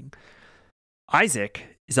seething.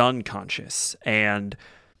 Isaac is unconscious, and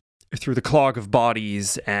through the clog of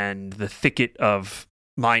bodies and the thicket of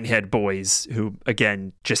Minehead boys, who,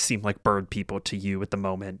 again, just seem like bird people to you at the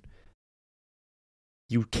moment,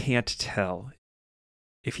 you can't tell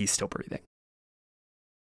if he's still breathing.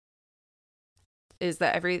 Is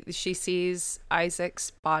that she sees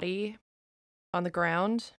Isaac's body on the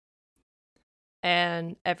ground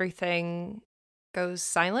and everything goes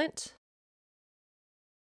silent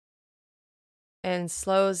and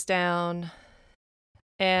slows down,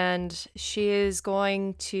 and she is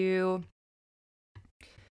going to,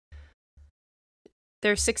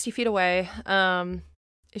 they're 60 feet away.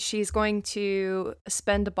 She's going to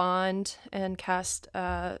spend a bond and cast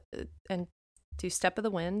and do Step of the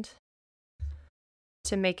Wind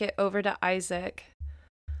to make it over to Isaac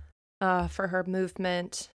for her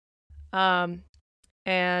movement. And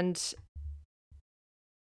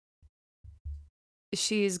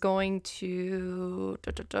she's going to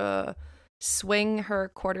swing her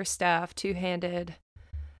quarterstaff two-handed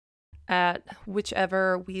at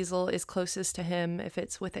whichever weasel is closest to him if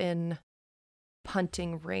it's within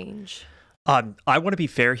hunting range. I want to be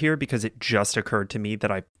fair here because it just occurred to me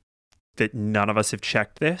that none of us have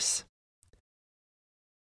checked this.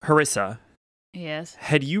 Harissa, Yes.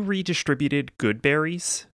 had you redistributed good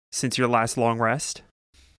berries since your last long rest?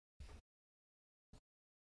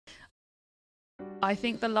 I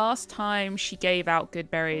think the last time she gave out good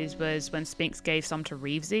berries was when Spinks gave some to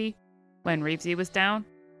Reevesy, when Reevesy was down.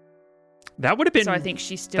 That would have been. So I think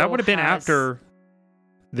she still. That would have been has- after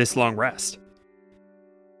this long rest.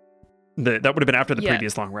 That would have been after the Yeah.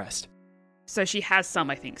 previous long rest. So she has some,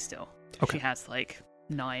 I think, still. Okay. She has like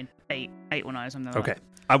 8 or 9 or something. Okay.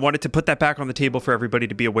 I wanted to put that back on the table for everybody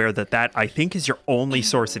to be aware that I think is your only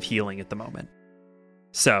source of healing at the moment.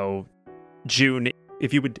 So, June,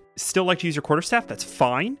 if you would still like to use your quarterstaff, that's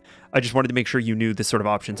fine. I just wanted to make sure you knew the sort of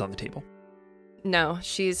options on the table. No,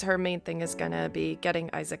 her main thing is gonna be getting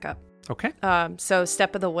Isaac up. Okay. So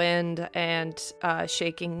Step of the Wind and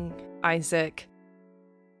shaking Isaac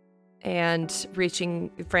and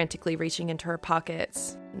frantically reaching into her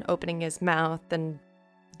pockets and opening his mouth and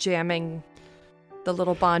jamming the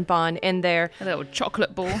little bonbon in there. A little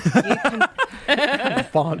chocolate ball.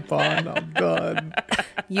 Bonbon, I'm done.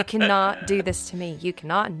 You cannot do this to me. You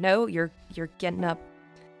cannot. No, you're getting up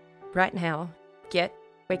right now.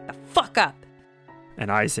 Wake the fuck up.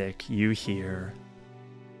 And Isaac, you hear,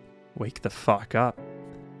 wake the fuck up.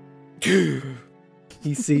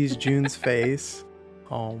 He sees June's face,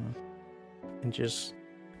 and just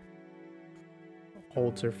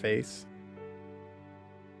holds her face.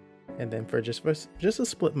 And then for just a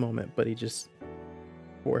split moment, but he just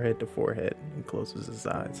forehead to forehead and closes his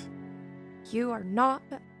eyes. You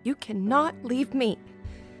cannot leave me.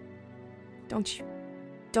 Don't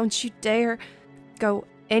you dare go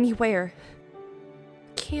anywhere.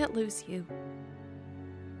 Can't lose you.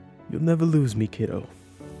 You'll never lose me, kiddo.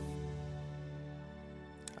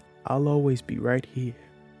 I'll always be right here.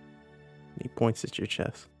 He points at your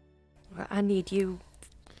chest. I need you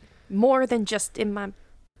more than just in my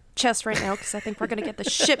chest right now, because I think we're gonna get the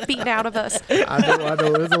shit beaten out of us. I know.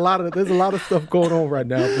 There's a lot of stuff going on right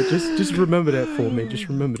now, but just remember that for me. Just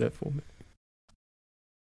remember that for me.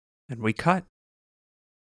 And we cut.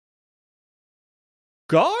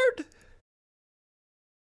 Guard?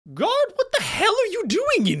 Guard, what the hell are you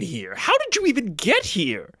doing in here? How did you even get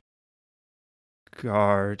here?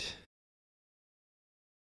 Guard.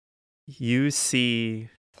 You see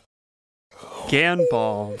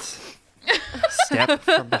Ganbald step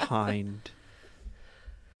from behind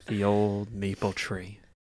the old maple tree.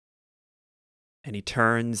 And he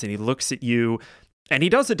turns and he looks at you, and he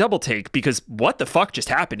does a double take because what the fuck just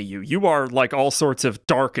happened to you? You are like all sorts of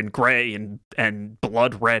dark and gray and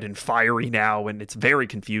blood red and fiery now, and it's very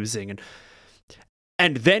confusing.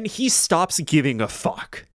 And then he stops giving a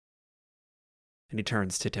fuck. And he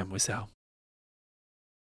turns to Demoiselle.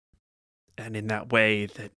 And in that way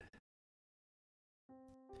that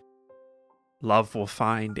love will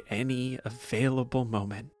find any available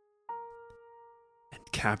moment and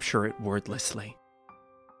capture it wordlessly.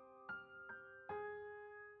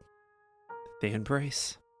 They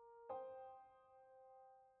embrace.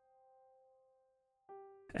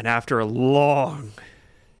 And after a long,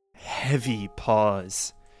 heavy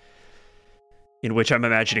pause, in which I'm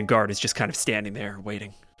imagining Guard is just kind of standing there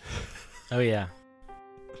waiting. Oh, yeah.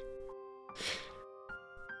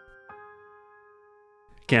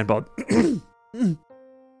 Ganbald.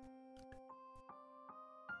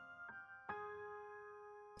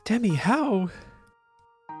 Demi, how?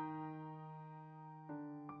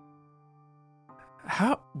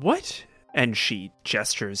 What? And she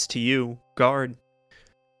gestures to you, Guard.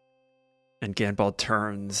 And Ganbald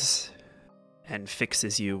turns and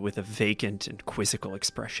fixes you with a vacant and quizzical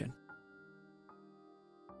expression.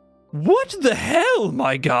 What the hell,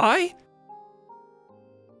 my guy?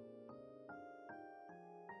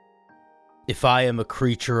 If I am a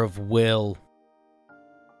creature of will,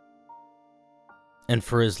 and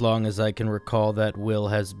for as long as I can recall, that will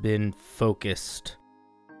has been focused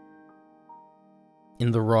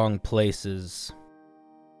in the wrong places.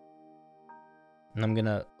 And I'm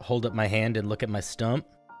gonna hold up my hand and look at my stump.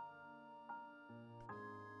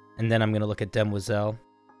 And then I'm gonna look at Demoiselle.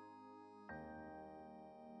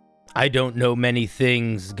 I don't know many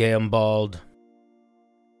things, Gambald.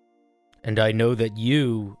 And I know that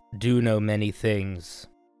you do know many things.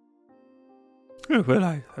 Oh, well,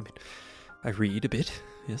 I mean, I read a bit,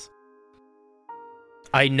 yes.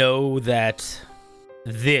 I know that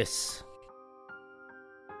this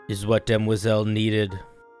is what Demoiselle needed.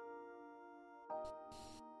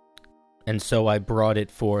 And so I brought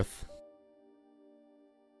it forth.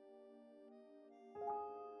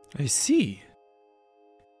 I see.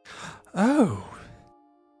 Oh.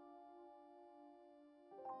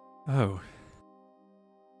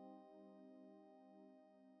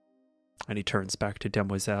 And he turns back to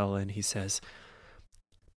Demoiselle and he says,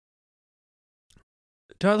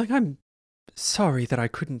 Darling, I'm sorry that I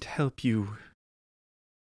couldn't help you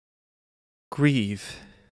grieve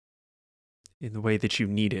in the way that you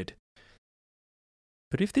needed.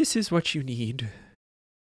 But if this is what you need,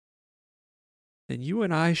 then you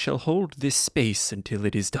and I shall hold this space until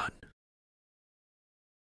it is done.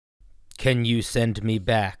 Can you send me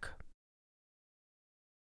back?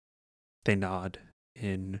 They nod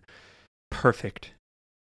in perfect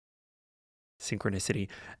synchronicity,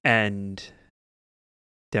 and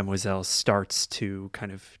Demoiselle starts to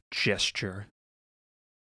kind of gesture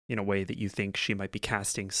in a way that you think she might be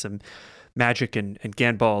casting some magic, and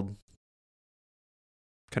Ganbald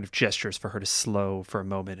kind of gestures for her to slow for a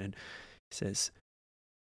moment and says,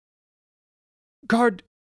 Guard,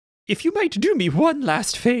 if you might do me one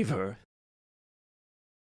last favor,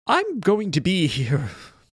 I'm going to be here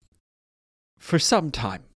for some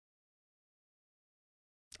time.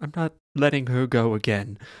 I'm not letting her go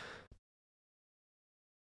again.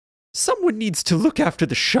 Someone needs to look after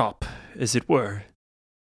the shop, as it were.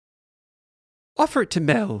 Offer it to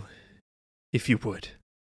Mel, if you would.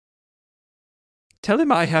 Tell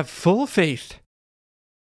him I have full faith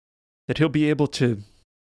that he'll be able to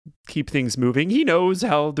keep things moving. He knows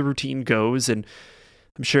how the routine goes, and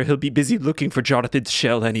I'm sure he'll be busy looking for Jonathan's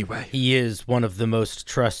shell anyway. He is one of the most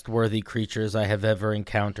trustworthy creatures I have ever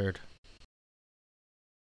encountered.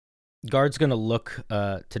 Guard's gonna look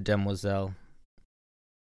to Demoiselle.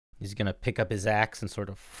 He's gonna pick up his axe and sort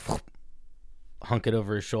of hunk it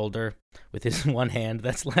over his shoulder with his one hand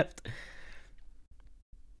that's left.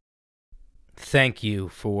 Thank you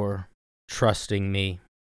for trusting me.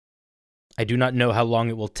 I do not know how long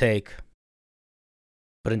it will take,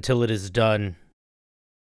 but until it is done,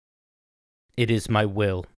 it is my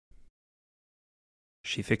will.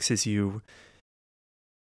 She fixes you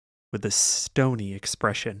with a stony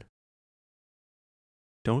expression.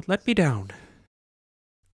 Don't let me down.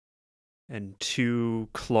 And two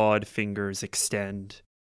clawed fingers extend,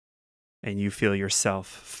 and you feel yourself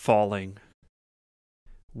falling,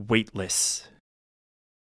 weightless,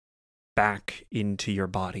 back into your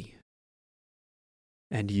body.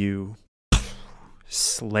 And you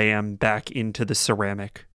slam back into the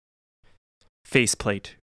ceramic.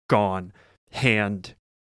 Faceplate gone, hand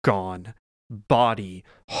gone, body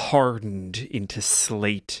hardened into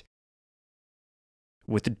slate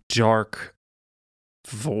with dark,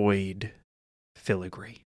 void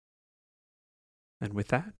filigree. And with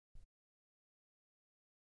that,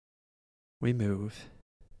 we move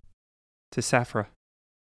to Saphra.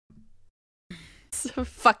 It's a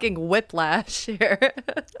fucking whiplash here.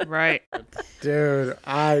 Right. Dude,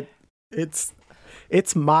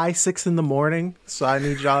 it's my 6 a.m, so I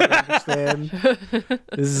need y'all to understand.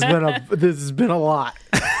 This has been a lot.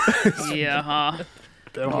 Yeah, huh?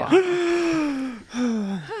 Been a lot.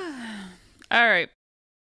 All right.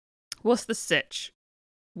 What's the sitch?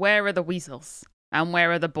 Where are the weasels? And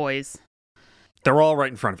where are the boys? They're all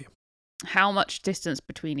right in front of you. How much distance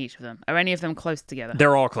between each of them? Are any of them close together?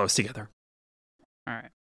 They're all close together. All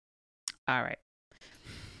right.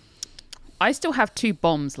 I still have 2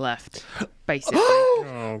 bombs left, basically.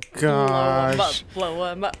 Oh gosh.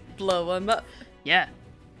 Blow him up, blow him up. Yeah.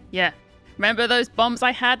 Remember those bombs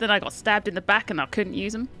I had and I got stabbed in the back and I couldn't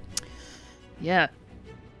use them? Yeah.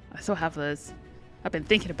 I still have those. I've been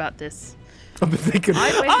thinking about this. I've been thinking. I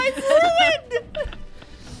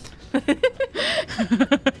ruined!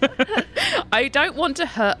 I don't want to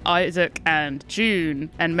hurt Isaac and June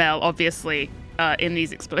and Mel, obviously, in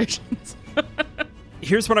these explosions.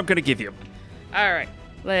 Here's what I'm going to give you. All right,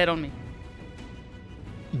 lay it on me.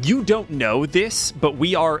 You don't know this, but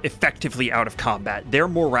we are effectively out of combat. Their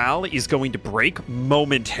morale is going to break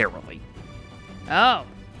momentarily. Oh,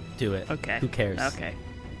 Do it. okay. Who cares? Okay.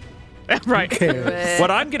 Right.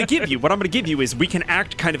 What I'm going to give you is we can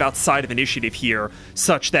act kind of outside of initiative here,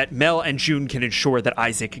 such that Mel and June can ensure that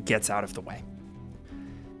Isaac gets out of the way.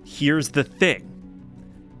 Here's the thing.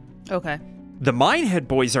 Okay. The Minehead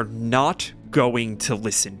boys are not going to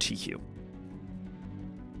listen to you.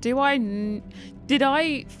 Did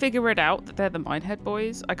I figure it out that they're the Minehead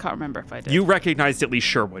boys? I can't remember if I did. You recognized at least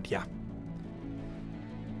Sherwood, yeah.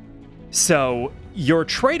 So, your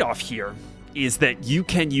trade-off here is that you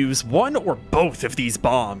can use one or both of these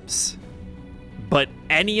bombs. But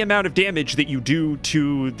any amount of damage that you do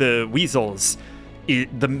to the weasels,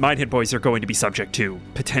 the Minehead boys are going to be subject to,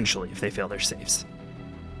 potentially, if they fail their saves.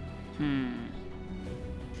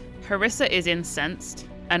 Harissa is incensed,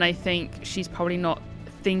 and I think she's probably not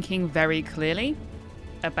thinking very clearly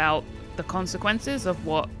about the consequences of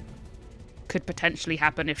what could potentially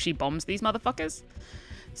happen if she bombs these motherfuckers.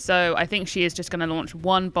 So I think she is just going to launch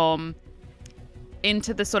one bomb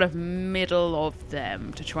into the sort of middle of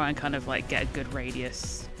them to try and kind of like get a good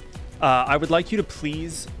radius. I would like you to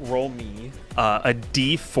please roll me a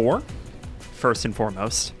D4, first and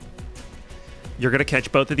foremost. You're going to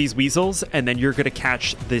catch both of these weasels, and then you're going to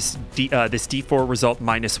catch this D4 result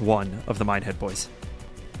 -1 of the Minehead boys.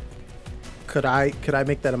 Could I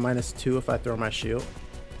make that a -2 if I throw my shield?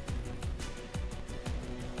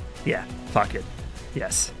 Yeah, fuck it.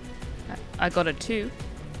 Yes. I got a 2.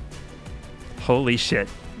 Holy shit.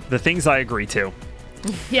 The things I agree to.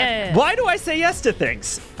 Yeah. Why do I say yes to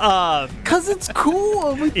things? Cause it's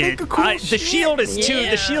cool. We think of cool the shit. shield is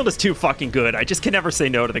the shield is too fucking good. I just can never say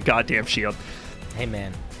no to the goddamn shield. Hey,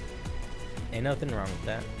 man. Ain't nothing wrong with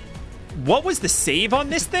that. What was the save on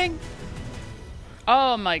this thing?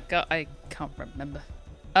 Oh my god, I can't remember.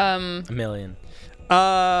 A million.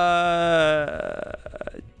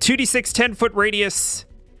 2d6 10-foot radius.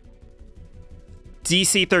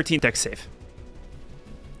 DC 13 dex save.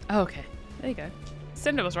 Oh, okay. There you go.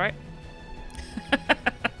 Cinder was right.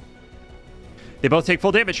 They both take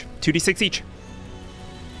full damage. 2d6 each.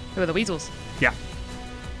 Who are the weasels? Yeah.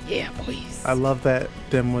 Yeah, boys. I love that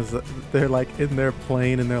Dim was. They're like in their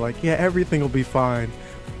plane, and they're like, "Yeah, everything will be fine."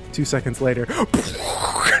 2 seconds later.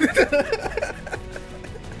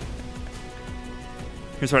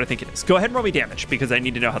 Here's what I think it is. Go ahead and roll me damage, because I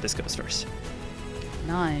need to know how this goes first.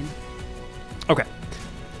 9. Okay.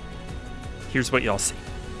 Here's what y'all see.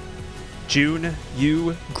 June,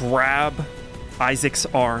 you grab Isaac's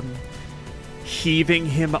arm, heaving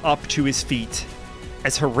him up to his feet,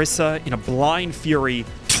 as Harissa, in a blind fury,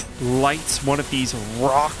 lights one of these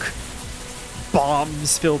rock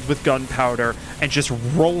bombs filled with gunpowder and just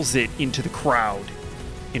rolls it into the crowd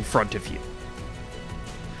in front of you.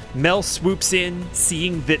 Mel swoops in,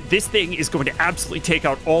 seeing that this thing is going to absolutely take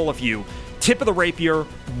out all of you. Tip of the rapier,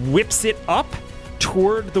 whips it up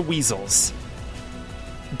toward the weasels.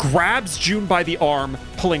 Grabs June by the arm,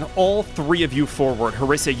 pulling all 3 of you forward.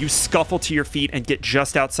 Harissa, you scuffle to your feet and get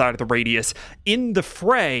just outside of the radius. In the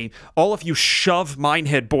fray, all of you shove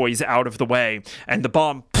Minehead boys out of the way, and the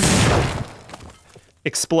bomb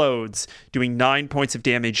explodes, doing 9 points of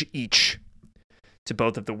damage each to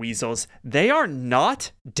both of the weasels. They are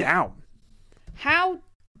not down. How?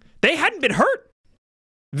 They hadn't been hurt.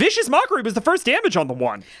 Vicious Mockery was the first damage on the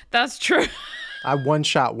one. That's true. I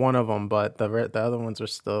one-shot one of them, but the other ones are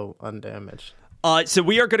still undamaged. So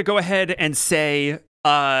we are going to go ahead and say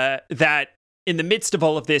that in the midst of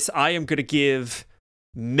all of this, I am going to give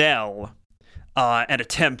Mel an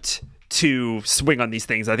attempt to swing on these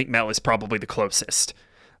things. I think Mel is probably the closest.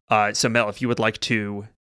 So Mel, if you would like to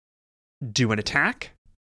do an attack,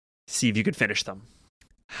 see if you could finish them.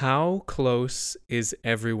 How close is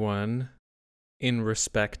everyone in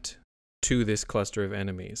respect to this cluster of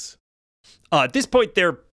enemies? At this point,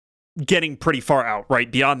 they're getting pretty far out,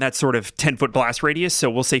 right? Beyond that sort of 10-foot blast radius,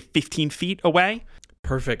 so we'll say 15 feet away.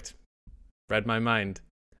 Perfect. Read my mind.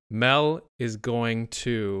 Mel is going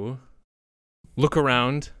to look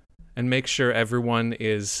around and make sure everyone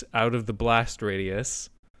is out of the blast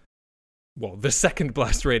radius. well, the second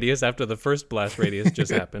blast radius after the first blast radius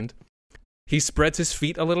just happened. He spreads his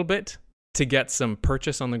feet a little bit to get some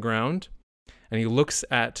purchase on the ground, and he looks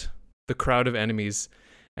at the crowd of enemies,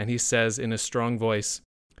 and he says in a strong voice,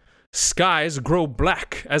 "Skies grow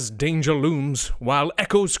black as danger looms, while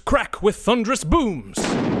echoes crack with thunderous booms."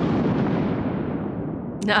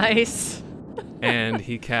 Nice. And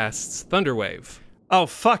he casts Thunderwave. Oh,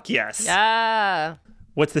 fuck yes. Yeah.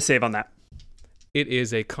 What's the save on that? It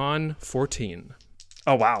is a con 14.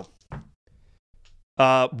 Oh, wow.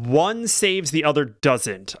 One saves, the other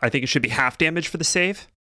doesn't. I think it should be half damage for the save.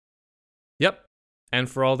 Yep. And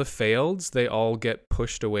for all the faileds, they all get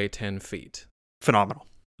pushed away 10 feet. Phenomenal.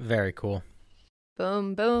 Very cool.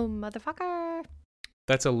 Boom, boom, motherfucker.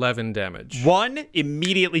 That's 11 damage. One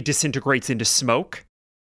immediately disintegrates into smoke.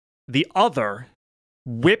 The other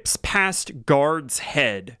whips past Guard's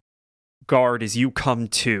head. Guard, as you come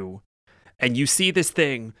to, and you see this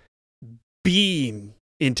thing beam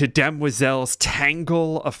into Demoiselle's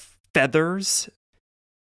tangle of feathers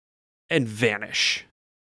and vanish.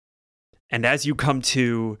 And as you come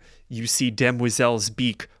to, you see Demoiselle's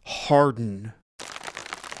beak harden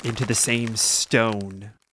into the same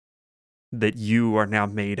stone that you are now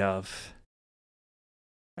made of.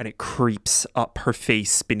 And it creeps up her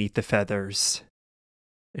face beneath the feathers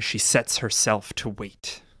as she sets herself to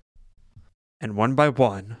wait. And one by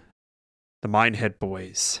one, the Minehead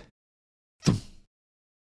boys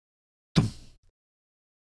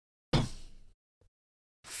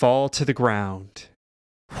fall to the ground,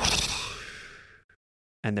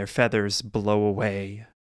 and their feathers blow away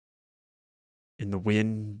in the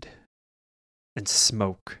wind and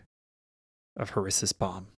smoke of Harissa's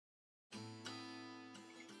bomb.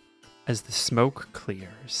 As the smoke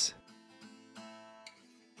clears,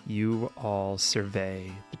 you all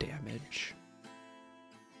survey the damage.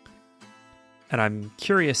 And I'm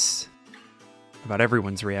curious about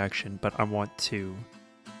everyone's reaction, but I want to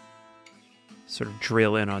sort of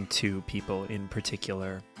drill in on two people in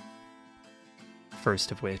particular.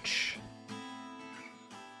 First of which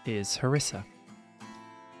is Harissa.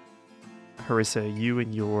 Harissa, you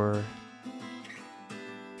and your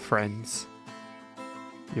friends,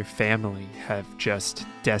 your family have just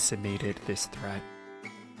decimated this threat.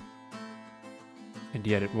 And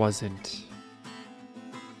yet it wasn't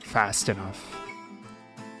fast enough.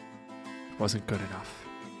 It wasn't good enough.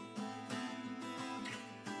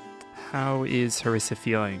 How is Harissa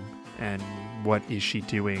feeling, and what is she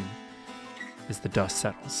doing as the dust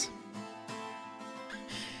settles?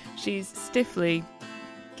 She's stiffly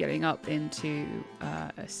getting up into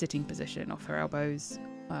a sitting position off her elbows,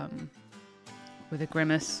 with a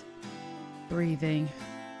grimace, breathing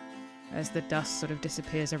as the dust sort of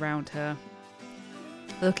disappears around her.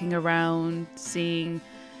 Looking around, seeing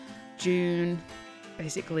June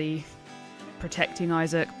basically protecting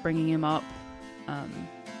Isaac, bringing him up,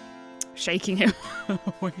 shaking him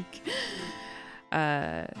awake.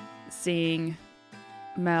 Seeing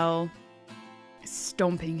Mel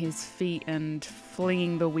stomping his feet and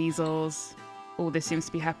flinging the weasels. All this seems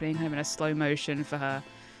to be happening kind of in a slow motion for her.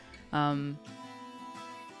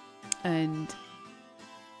 And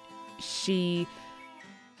she,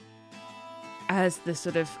 as the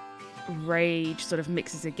sort of rage sort of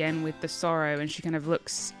mixes again with the sorrow, and she kind of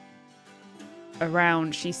looks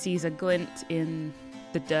around, she sees a glint in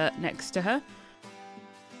the dirt next to her,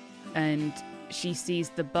 and she sees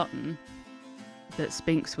the button that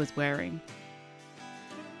Spinks was wearing,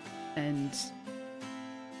 and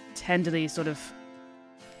tenderly sort of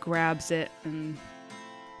grabs it and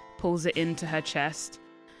pulls it into her chest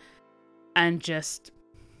and just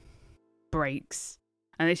breaks.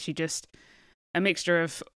 And then she just, a mixture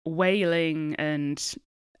of wailing and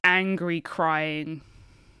angry crying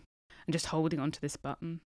and just holding onto this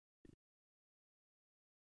button.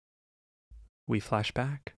 We flash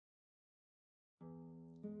back.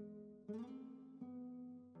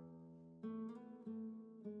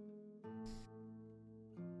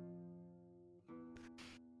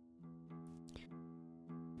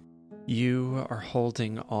 You are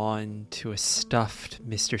holding on to a stuffed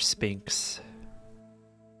Mr. Spinks,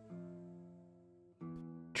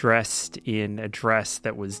 dressed in a dress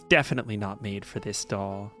that was definitely not made for this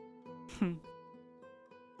doll. And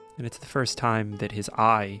it's the first time that his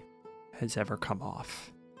eye has ever come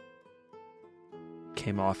off.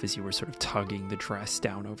 Came off as you were sort of tugging the dress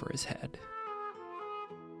down over his head.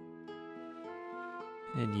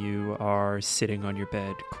 And you are sitting on your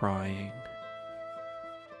bed crying.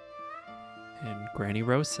 And Granny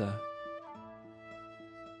Rosa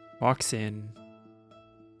walks in,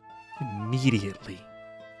 immediately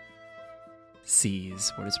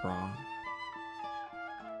sees what is wrong,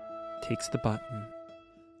 takes the button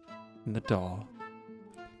and the doll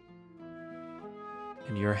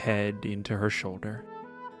and your head into her shoulder.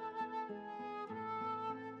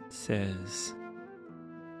 Says,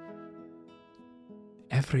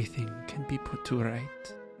 "Everything can be put to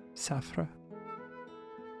right, Safra,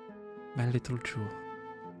 my little jewel."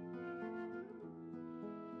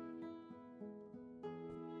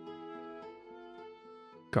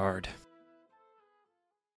 Guard.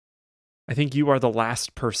 I think you are the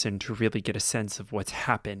last person to really get a sense of what's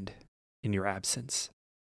happened in your absence.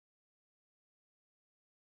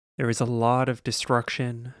 There is a lot of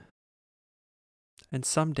destruction and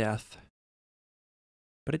some death,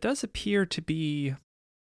 but it does appear to be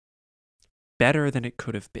better than it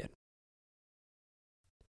could have been.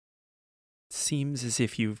 It seems as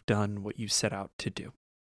if you've done what you set out to do.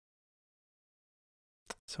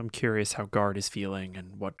 So I'm curious how Guard is feeling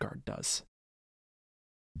and what Guard does.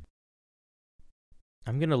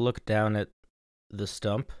 I'm going to look down at the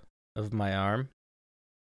stump of my arm.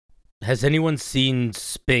 Has anyone seen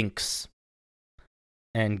Spinks?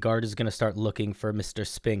 And Guard is going to start looking for Mr.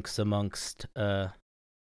 Spinks amongst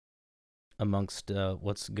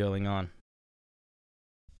what's going on.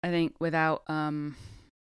 I think without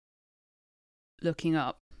looking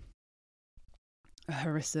up,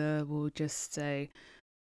 Harissa will just say,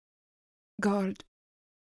 "God,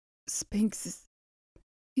 Spinks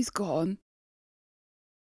he's gone."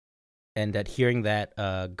 And at hearing that,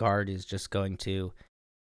 Guard is just going to,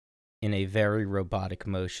 in a very robotic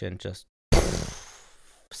motion, just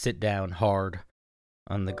sit down hard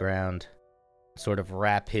on the ground, sort of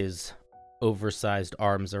wrap his oversized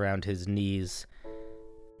arms around his knees,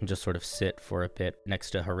 and just sort of sit for a bit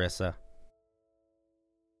next to Harissa.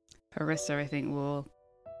 Harissa, I think, will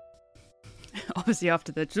obviously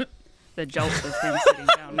after the jolt of him sitting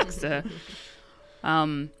down next to her,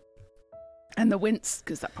 and the wince,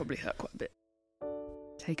 because that probably hurt quite a bit.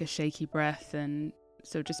 Take a shaky breath, and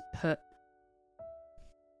so just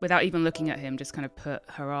without even looking at him, just kind of put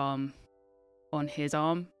her arm on his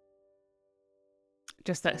arm.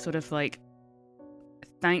 Just that sort of like,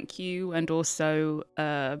 thank you, and also,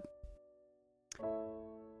 I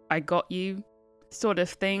got you sort of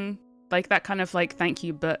thing. Like that kind of like, thank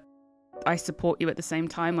you, but I support you at the same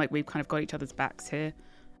time. Like we've kind of got each other's backs here.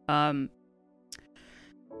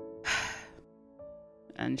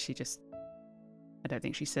 And she just, I don't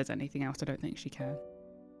think she says anything else. I don't think she can.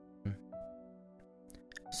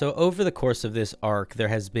 So over the course of this arc, there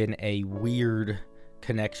has been a weird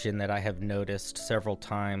connection that I have noticed several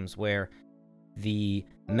times where the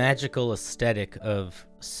magical aesthetic of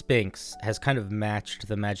Spinks has kind of matched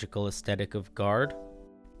the magical aesthetic of Guard.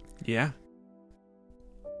 Yeah.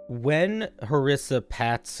 When Harissa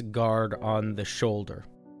pats Guard on the shoulder,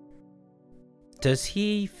 does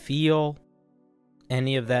he feel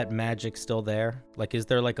any of that magic still there? Like, is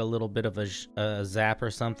there like a little bit of a zap or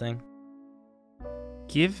something?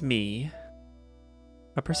 Give me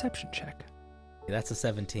a perception check. That's a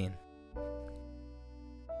 17.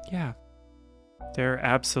 Yeah. There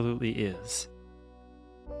absolutely is.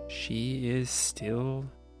 She is still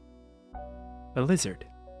a lizard.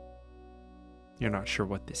 You're not sure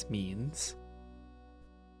what this means,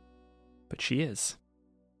 but she is.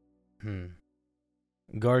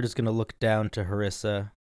 Guard is going to look down to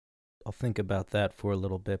Harissa. I'll think about that for a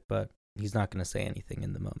little bit, but he's not going to say anything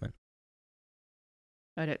in the moment.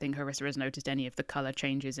 I don't think Harissa has noticed any of the colour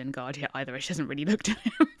changes in Guard yet either. She hasn't really looked at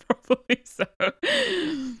him properly, so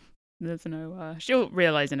there's no... she'll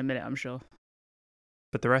realise in a minute, I'm sure.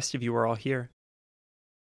 But the rest of you are all here.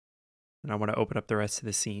 And I want to open up the rest of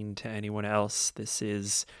the scene to anyone else. This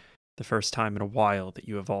is the first time in a while that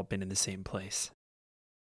you have all been in the same place.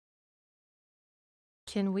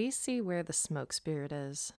 Can we see where the smoke spirit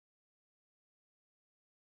is?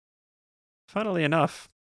 Funnily enough,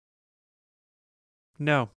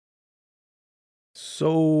 no.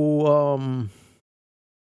 So,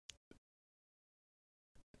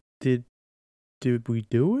 did we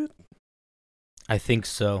do it? I think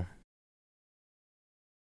so.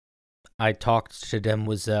 I talked to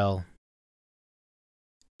Demoiselle,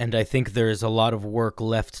 and I think there is a lot of work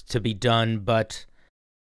left to be done, but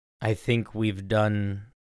I think we've done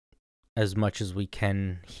as much as we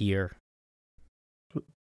can here.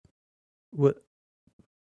 What?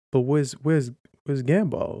 But where's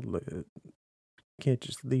Gambald? Can't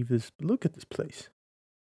just leave this. Look at this place.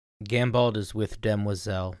 Gambald is with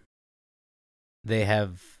Demoiselle. They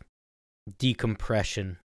have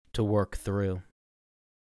decompression to work through.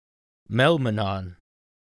 Melmanon.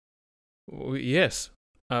 Yes.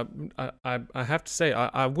 I have to say,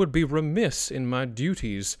 I would be remiss in my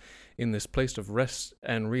duties in this place of rest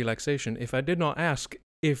and relaxation if I did not ask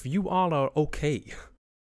if you all are okay.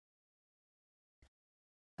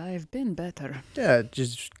 I've been better. Yeah,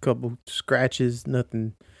 just a couple scratches,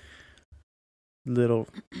 nothing little.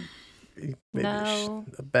 Maybe No.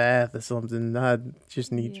 a bath or something. I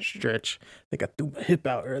just need to Yeah. stretch. I think I threw my hip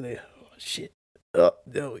out earlier. Oh shit.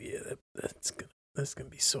 Oh yeah, that's gonna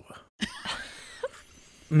be sore.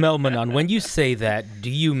 Melmanon, when you say that, do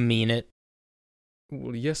you mean it?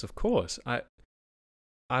 Well, yes, of course.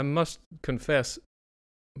 I must confess,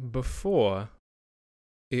 before,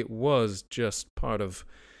 it was just part of,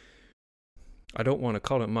 I don't want to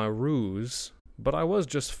call it my ruse, but I was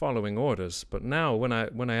just following orders. But now, when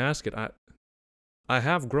I ask it, I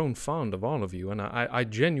have grown fond of all of you, and I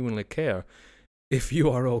genuinely care if you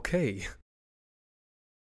are okay.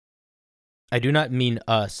 I do not mean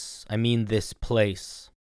us. I mean this place.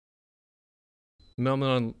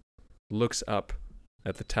 Melmanon looks up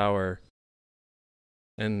at the tower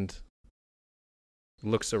and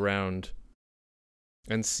looks around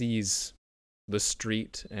and sees the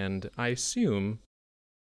street and, I assume,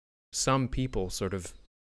 some people sort of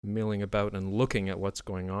milling about and looking at what's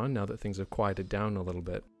going on now that things have quieted down a little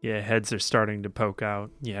bit. Yeah, heads are starting to poke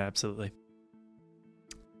out. Yeah, absolutely.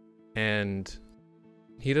 And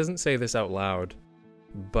he doesn't say this out loud,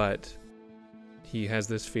 but he has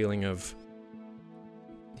this feeling of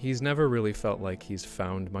he's never really felt like he's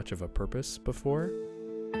found much of a purpose before,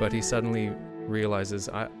 but he suddenly realizes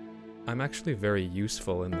I'm actually very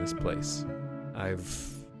useful in this place.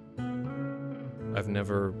 I've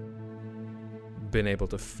never been able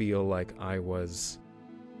to feel like I was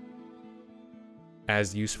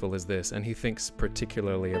as useful as this, and he thinks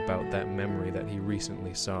particularly about that memory that he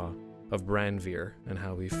recently saw of Branvir and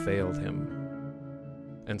how we failed him.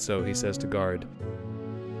 And so he says to Guard,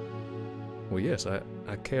 well, yes, I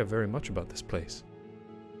care very much about this place.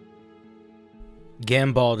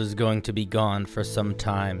 Gambald is going to be gone for some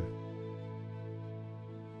time.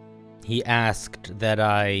 He asked that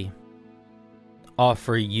I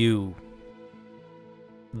offer you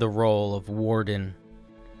the role of warden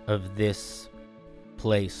of this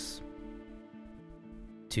place,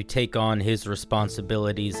 to take on his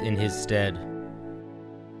responsibilities in his stead,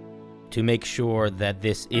 to make sure that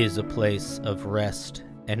this is a place of rest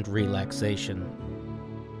and relaxation.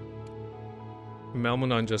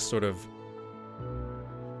 Melmanon just sort of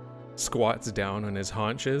squats down on his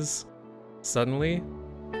haunches suddenly,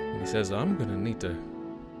 and he says, I'm gonna need to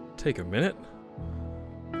take a minute.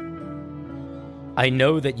 I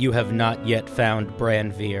know that you have not yet found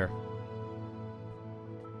Branvir.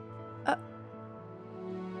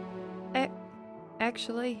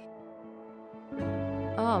 Actually,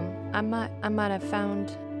 I might have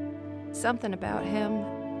found something about him.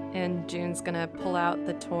 And June's gonna pull out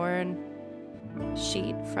the torn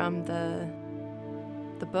sheet from the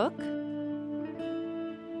book.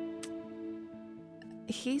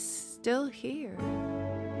 He's still here.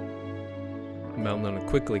 Melmanon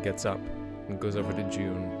quickly gets up and goes over to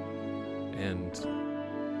June, and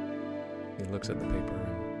he looks at the paper,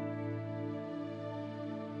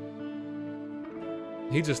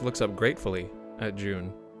 and he just looks up gratefully at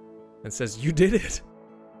June and says, you did it!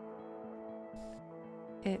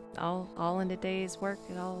 It all in a day's work.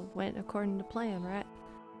 It all went according to plan, right?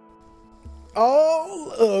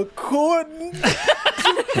 All according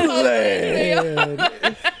to plan.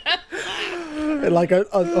 And like a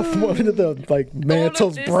one of the like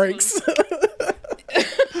mantles breaks.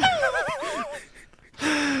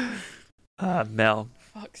 Mel,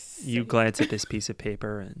 Fuck's you sake. glance at this piece of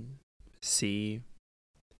paper and see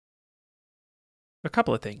a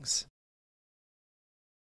couple of things.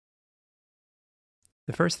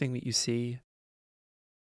 The first thing that you see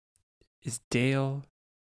is Dale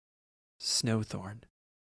Snowthorn.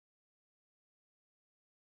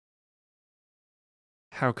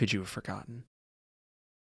 How could you have forgotten?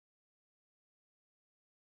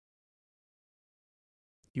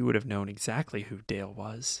 You would have known exactly who Dale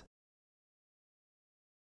was.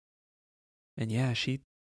 And yeah, she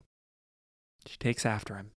takes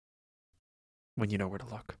after him when you know where to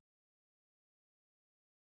look.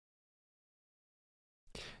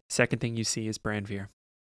 Second thing you see is Branvir.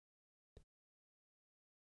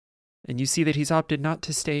 And you see that he's opted not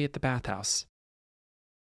to stay at the bathhouse.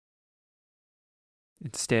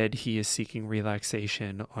 Instead, he is seeking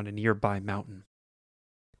relaxation on a nearby mountain.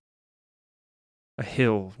 A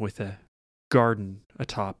hill with a garden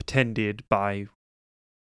atop, tended by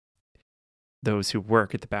those who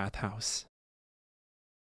work at the bathhouse.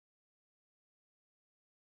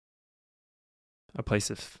 A place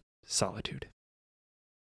of solitude.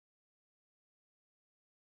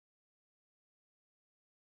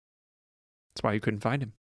 That's why you couldn't find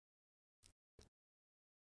him.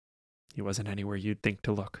 He wasn't anywhere you'd think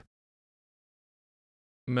to look.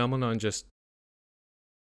 Melmanon just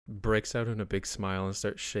breaks out in a big smile and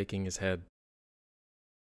starts shaking his head,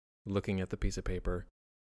 looking at the piece of paper.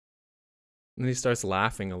 And he starts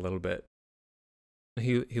laughing a little bit.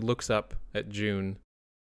 He looks up at June,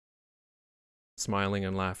 smiling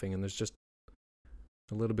and laughing, and there's just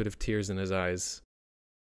a little bit of tears in his eyes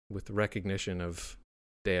with recognition of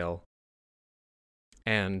Dale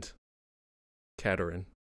and Katerin.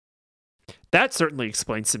 That certainly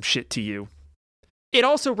explains some shit to you. It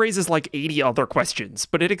also raises like 80 other questions,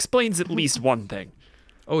 but it explains at least one thing.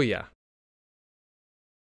 Oh, yeah.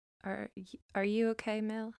 Are you okay,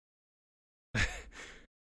 Mel?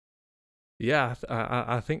 Yeah,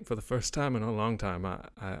 I think for the first time in a long time, I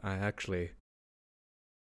actually,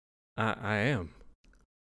 I am.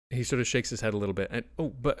 He sort of shakes his head a little bit. And,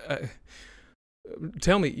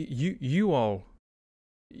 tell me, you were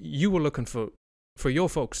looking for your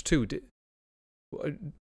folks too.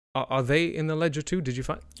 Are they in the ledger too? Did you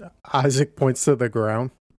find? Isaac points to the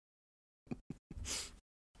ground.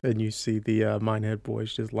 And you see the Minehead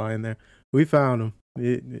boys just lying there. We found them.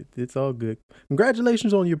 It's all good.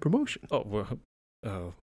 Congratulations on your promotion. Oh,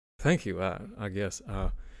 well, thank you. I guess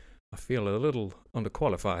I feel a little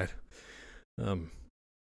underqualified.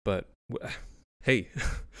 But hey,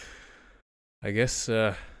 I guess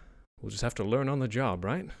we'll just have to learn on the job,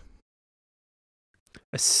 right?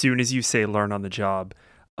 As soon as you say learn on the job,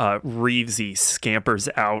 Reevesy scampers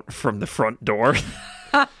out from the front door.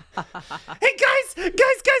 Hey guys!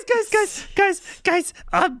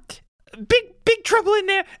 Big trouble in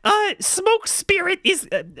there. Smoke Spirit is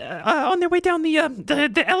on their way down the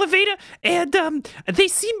elevator, and they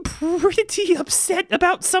seem pretty upset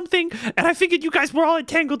about something. And I figured you guys were all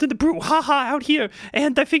entangled in the brouhaha out here,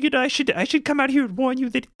 and I figured I should come out here and warn you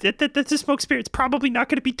that the Smoke Spirit's probably not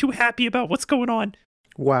going to be too happy about what's going on.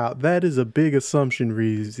 Wow, that is a big assumption,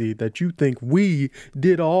 Reezy, that you think we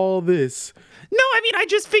did all this. No, I mean, I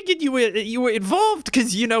just figured you were involved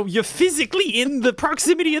because, you're physically in the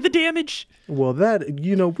proximity of the damage. Well,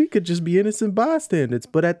 we could just be innocent bystanders.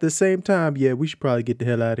 But at the same time, yeah, we should probably get the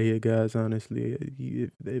hell out of here, guys, honestly.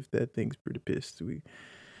 If that thing's pretty pissed.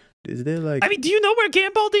 Is there like... I mean, do you know where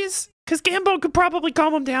Gambald is? Because Gambald could probably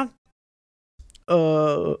calm him down.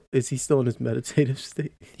 Is he still in his meditative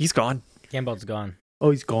state? He's gone. Gambald's gone. Oh,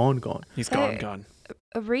 he's gone. He's gone.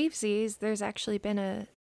 Reevesies, there's actually been a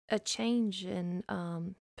change in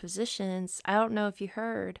positions. I don't know if you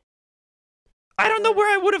heard. I don't know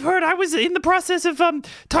where I would have heard. I was in the process of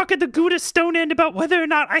talking to Gouda Stoneend about whether or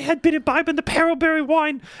not I had been imbibing the Parrowberry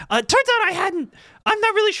wine. Turns out I hadn't. I'm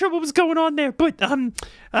not really sure what was going on there, but I'm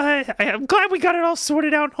glad we got it all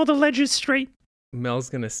sorted out, all the ledgers straight. Mel's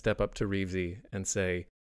gonna step up to Reevesy and say,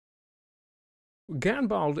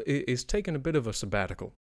 Gambald is taking a bit of a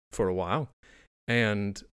sabbatical for a while,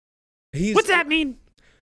 and What's that mean?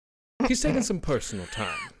 He's taking some personal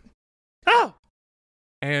time. Oh!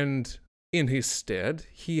 And in his stead,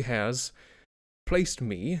 he has placed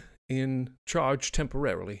me in charge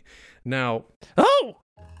temporarily. Now... Oh!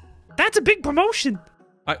 That's a big promotion!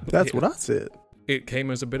 That's what I said. It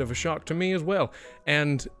came as a bit of a shock to me as well,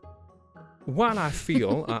 and... while I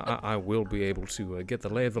feel I will be able to get the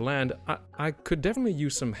lay of the land, I could definitely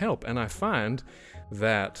use some help, and I find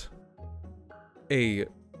that a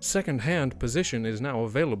second-hand position is now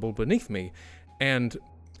available beneath me, and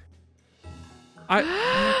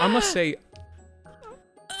I must say,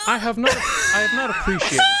 I have not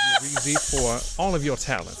appreciated you, Reezy, for all of your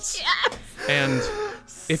talents. Yes! And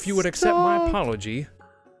if you would accept my apology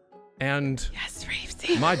and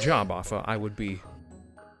my job offer, I would be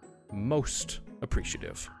most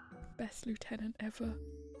appreciative. Best lieutenant ever.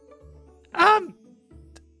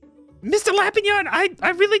 Mr. Lapignon, I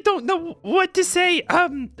really don't know what to say.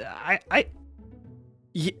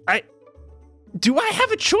 Do I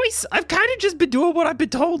have a choice? I've kind of just been doing what I've been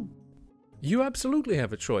told. You absolutely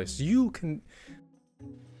have a choice. You can...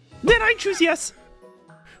 Then I choose yes.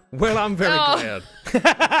 Well, I'm very glad.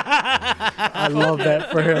 I love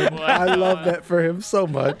that for him. I love that for him so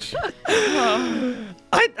much.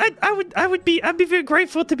 I'd be very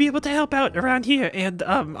grateful to be able to help out around here, and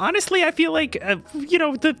honestly, I feel like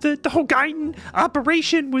the whole Gaiden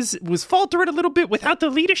operation was faltering a little bit without the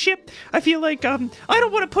leadership. I feel like I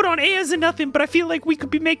don't want to put on airs or nothing, but I feel like we could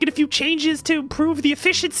be making a few changes to improve the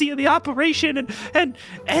efficiency of the operation, and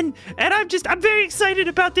I'm very excited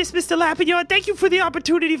about this, Mr. Lapignon. Thank you for the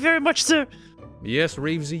opportunity very much, sir. Yes,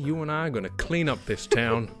 Reevesy, you and I are going to clean up this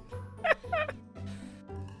town.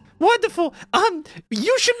 Wonderful.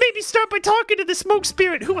 You should maybe start by talking to the Smoke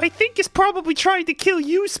Spirit, who I think is probably trying to kill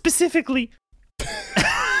you specifically.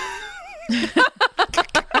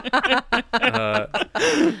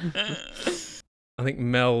 I think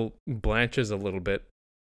Mel blanches a little bit,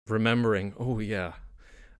 remembering, oh yeah,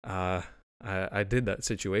 I did that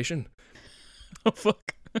situation. Oh,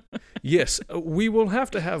 fuck. Yes, we will have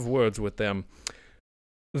to have words with them.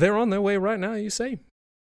 They're on their way right now, you say?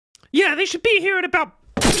 Yeah, they should be here in about...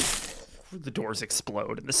 The doors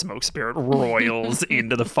explode and the smoke spirit roils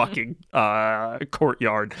into the fucking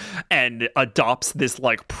courtyard and adopts this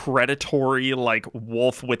like predatory like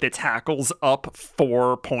wolf with its hackles up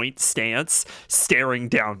 4-point stance, staring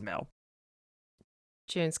down Mel.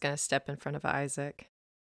 June's gonna step in front of Isaac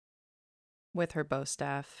with her bow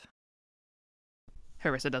staff.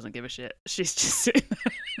 Harissa doesn't give a shit. She's just sitting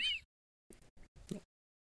there.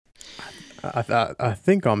 I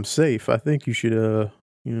think I'm safe. I think you should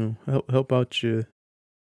help out your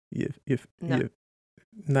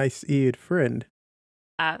nice-eared friend.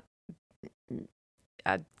 I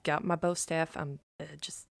got my bow staff. I'm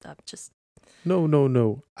just.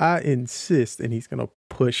 No. I insist, and he's gonna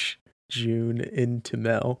push June into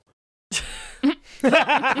Mel.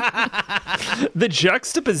 The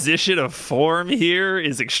juxtaposition of form here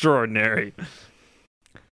is extraordinary.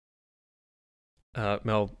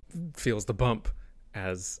 Mel feels the bump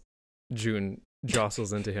as June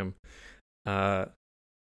jostles into him,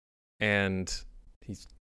 and he's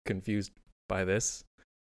confused by this.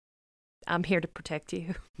 I'm here to protect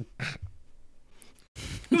you.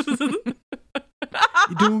 You're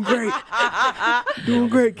doing great. Doing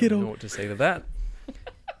great, I kiddo. don't know what to say to that.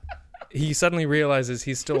 He suddenly realizes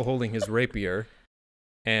he's still holding his rapier,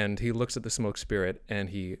 and he looks at the smoke spirit, and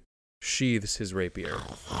he sheathes his rapier.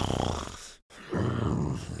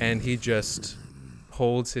 And he just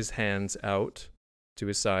holds his hands out to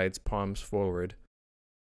his sides, palms forward,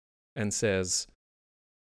 and says,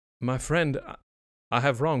 "My friend, I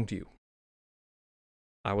have wronged you.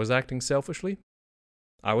 I was acting selfishly.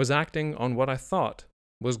 I was acting on what I thought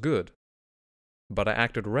was good, but I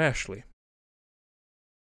acted rashly.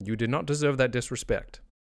 You did not deserve that disrespect.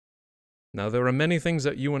 Now, there are many things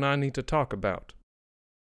that you and I need to talk about.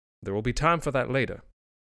 There will be time for that later,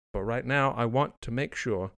 but right now I want to make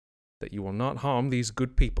sure that you will not harm these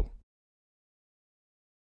good people."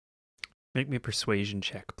 Make me a persuasion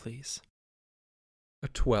check, please. A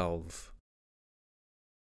 12.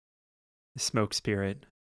 The smoke spirit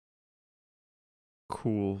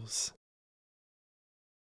cools,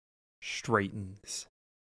 straightens,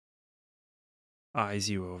 eyes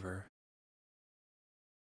you over,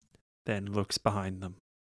 then looks behind them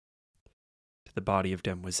to the body of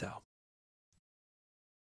Demoiselle,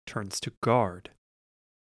 turns to Guard.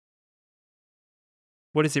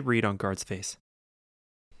 What does it read on Guard's face?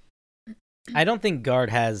 I don't think Guard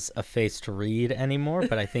has a face to read anymore,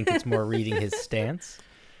 but I think it's more reading his stance.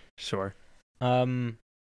 Sure.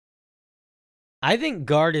 I think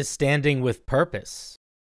Guard is standing with purpose.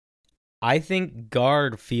 I think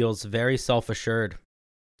Guard feels very self-assured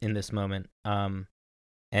in this moment, and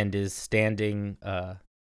is standing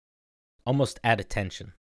almost at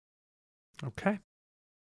attention. Okay.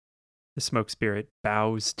 The smoke spirit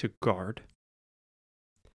bows to Guard,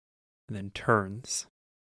 and then turns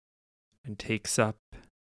and takes up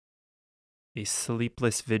A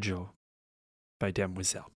Sleepless Vigil by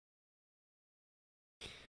Demoiselle.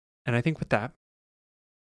 And I think with that,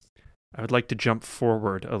 I would like to jump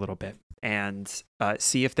forward a little bit and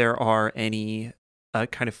see if there are any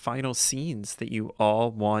kind of final scenes that you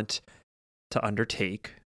all want to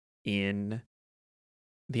undertake in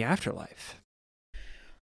the afterlife.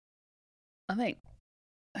 I think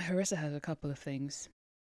Harissa has a couple of things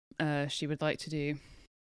she would like to do.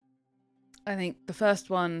 I think the first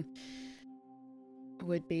one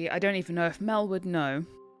would be, I don't even know if Mel would know,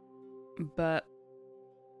 but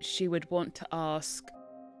she would want to ask,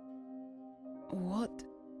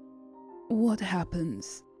 what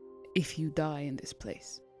happens if you die in this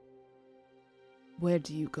place? Where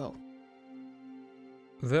do you go?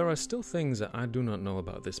 There are still things that I do not know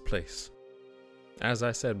about this place. As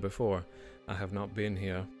I said before, I have not been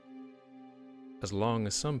here as long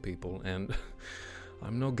as some people, and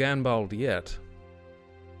I'm no Ganbald yet.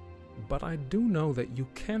 But I do know that you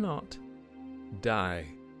cannot die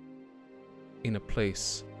in a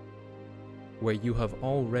place where you have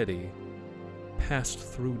already passed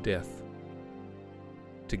through death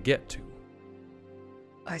to get to.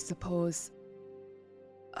 I suppose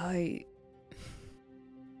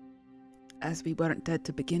as we weren't dead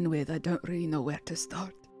to begin with, I don't really know where to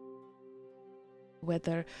start.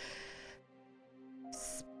 Whether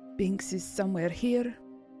Sphinx is somewhere here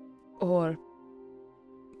or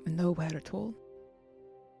nowhere at all.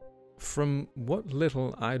 From what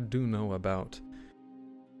little I do know about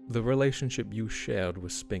the relationship you shared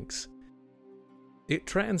with Spinks. It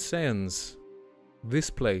transcends this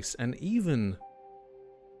place and even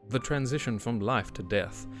the transition from life to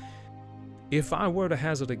death. If I were to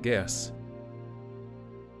hazard a guess,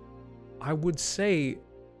 I would say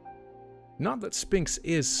not that Spinks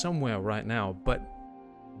is somewhere right now, but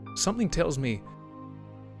something tells me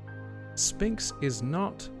Spinks is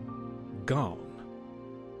not gone.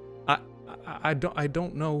 I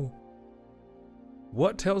don't know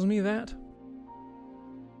what tells me that.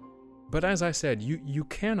 But as I said, you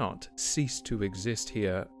cannot cease to exist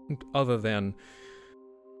here other than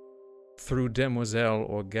through Demoiselle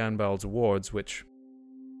or Ganbald's wards, which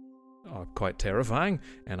are quite terrifying,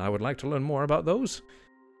 and I would like to learn more about those.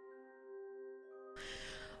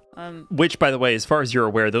 Which, by the way, as far as you're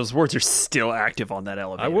aware, those wards are still active on that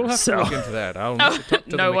elevator. I will have to look into that. I'll need to talk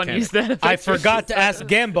to no the one mechanic. used that. I forgot to ask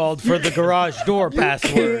Gambald for the garage door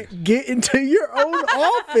password. Can't get into your own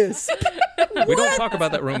office. We don't talk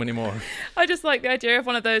about that room anymore. I just like the idea of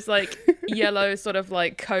one of those like yellow sort of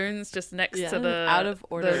like cones just next Yeah, to the out of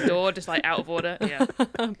order. the door, just like out of order. Yeah.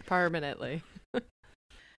 Permanently. I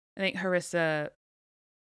think Harissa,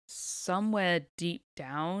 somewhere deep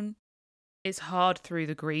down, it's hard through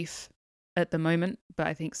the grief at the moment, but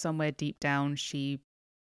I think somewhere deep down she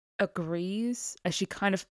agrees, as she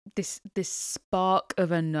kind of this spark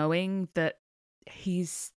of a knowing that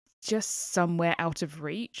he's just somewhere out of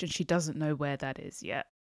reach, and she doesn't know where that is yet.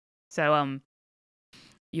 So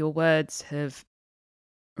your words have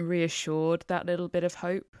reassured that little bit of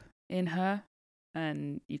hope in her,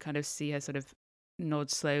 and you kind of see her sort of nod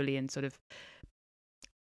slowly and sort of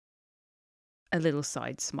a little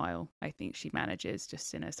side smile, I think she manages,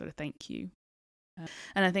 just in a sort of thank you.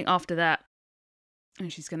 And I think after that,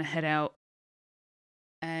 and she's going to head out,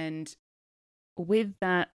 and with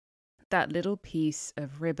that little piece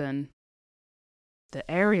of ribbon that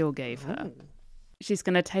Ariel gave her, she's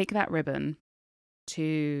going to take that ribbon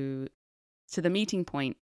to the meeting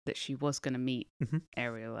point that she was going to meet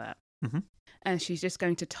Ariel at. Mm-hmm. And she's just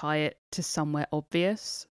going to tie it to somewhere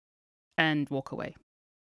obvious and walk away.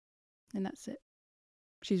 And that's it.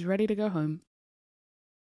 She's ready to go home.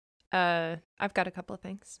 I've got a couple of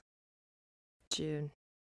things. June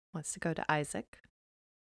wants to go to Isaac.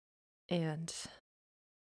 And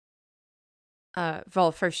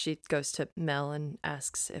well, first she goes to Mel and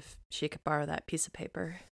asks if she could borrow that piece of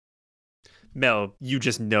paper. Mel, you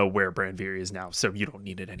just know where Branvir is now, so you don't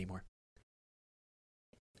need it anymore.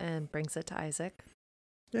 And brings it to Isaac.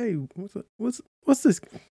 Hey, what's this?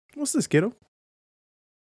 What's this, kiddo?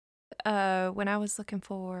 When I was looking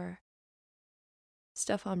for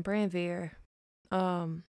stuff on Branvir, I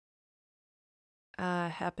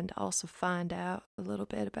happened to also find out a little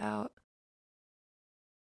bit about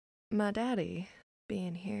my daddy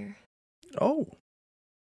being here. Oh.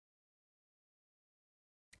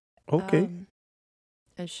 Okay.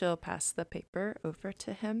 And she'll pass the paper over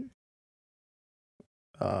to him.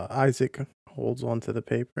 Isaac holds on to the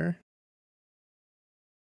paper.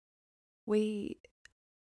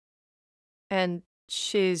 And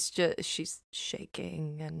she's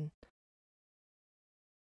shaking, and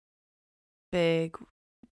big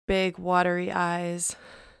watery eyes.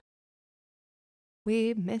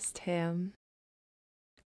 We missed him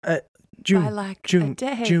June, by like a June,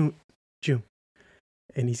 day. June.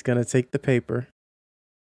 And he's gonna take the paper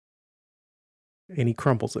and he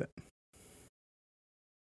crumbles it.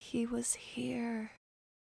 He was here.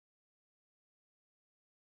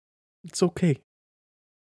 It's okay.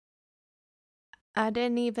 I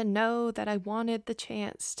didn't even know that I wanted the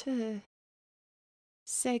chance to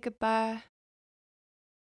say goodbye.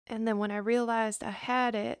 And then when I realized I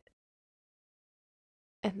had it,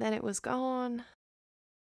 and then it was gone,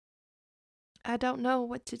 I don't know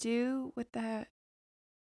what to do with that.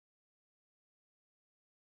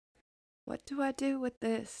 What do I do with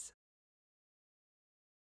this?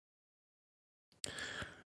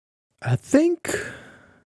 I think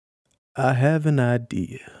I have an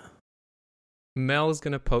idea. Mel's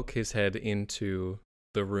going to poke his head into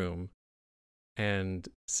the room and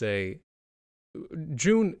say,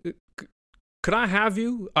 June, could I have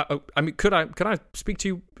you? Could I speak to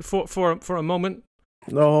you for a moment?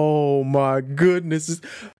 Oh my goodness.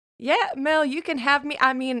 Yeah, Mel, you can have me.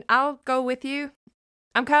 I mean, I'll go with you.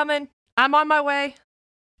 I'm coming. I'm on my way.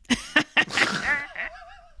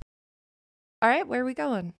 All right, where are we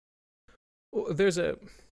going? There's a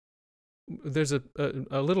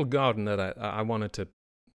little garden that I wanted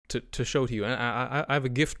to show to you, and I have a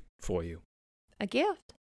gift for you. A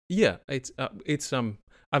gift? Yeah, it's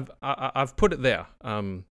I've put it there.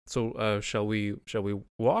 So shall we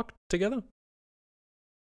walk together?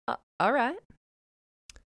 All right.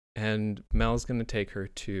 And Mel's going to take her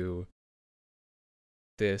to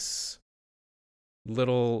this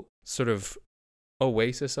little sort of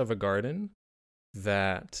oasis of a garden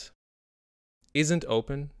that isn't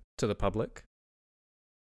open to the public.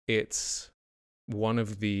 It's one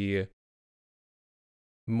of the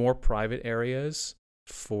more private areas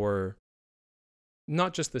for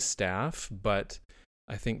not just the staff, but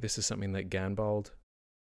I think this is something that Ganbald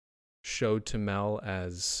showed to Mel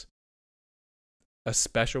as a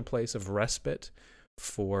special place of respite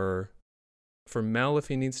for Mel if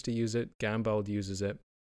he needs to use it. Ganbald uses it.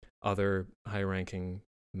 Other high-ranking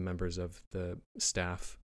members of the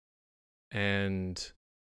staff. And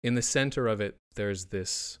in the center of it, there's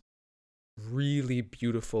this really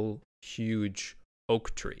beautiful, huge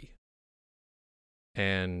oak tree.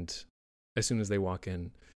 And as soon as they walk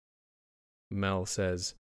in, Mel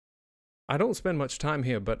says, I don't spend much time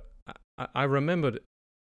here, but I remembered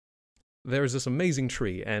there's this amazing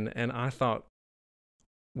tree, and I thought,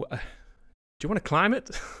 do you want to climb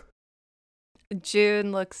it?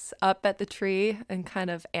 June looks up at the tree and kind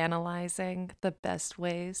of analyzing the best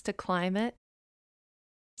ways to climb it.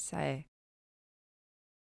 Say,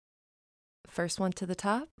 first one to the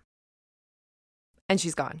top. And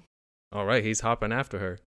she's gone. All right, he's hopping after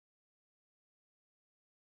her.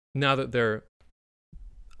 Now that they're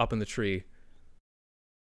up in the tree,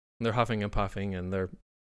 they're huffing and puffing and they're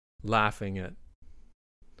laughing at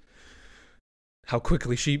how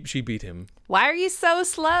quickly she beat him. Why are you so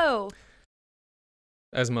slow?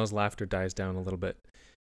 As Mel's laughter dies down a little bit,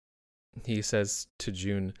 he says to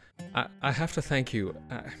June, I have to thank you.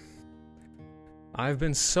 I've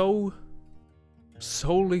been so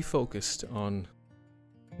solely focused on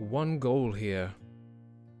one goal here.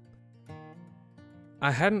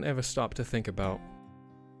 I hadn't ever stopped to think about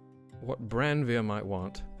what Branvir might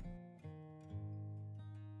want.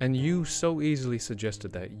 And you so easily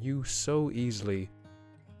suggested that. You so easily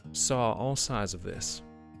saw all sides of this.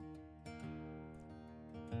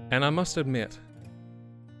 And I must admit,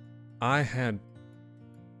 I had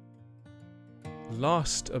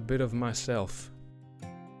lost a bit of myself. I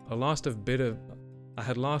had lost a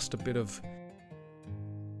bit of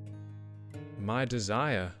my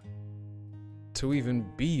desire to even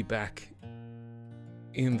be back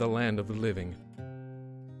in the land of the living.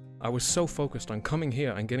 I was so focused on coming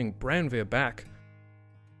here and getting Branvir back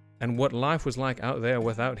and what life was like out there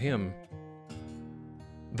without him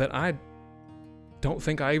that I don't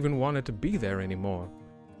think I even wanted to be there anymore.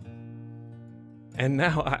 And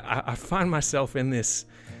now I find myself in this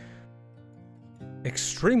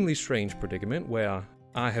extremely strange predicament where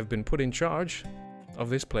I have been put in charge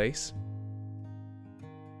of this place.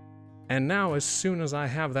 And now, as soon as I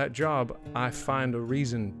have that job, I find a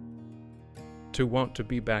reason to want to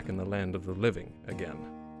be back in the land of the living again.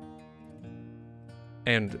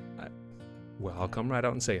 And, I'll come right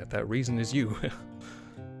out and say it. That reason is you.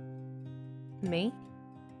 Me?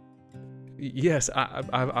 Yes,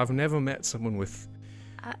 I've never met someone with...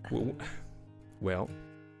 Well,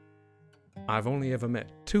 I've only ever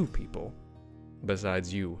met two people,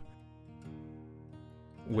 besides you,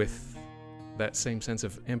 with that same sense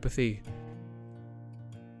of empathy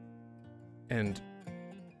and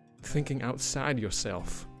thinking outside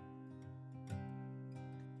yourself.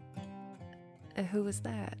 Who was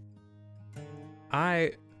that? Well,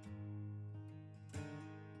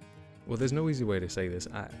 there's no easy way to say this.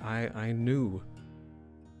 I knew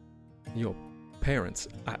your parents.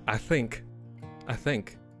 I think.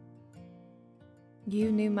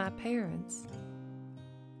 You knew my parents?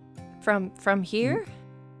 From here?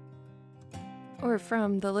 Or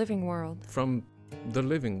from the living world? From the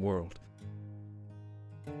living world.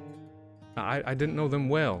 I didn't know them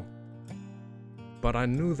well, but I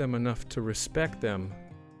knew them enough to respect them,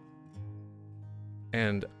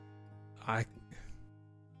 and I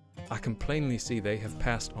can plainly see they have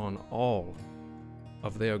passed on all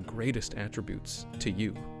of their greatest attributes to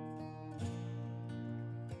you.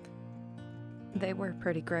 They were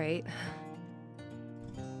pretty great.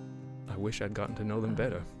 I wish I'd gotten to know them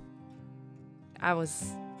better. I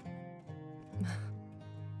was...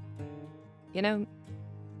 You know,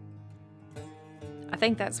 I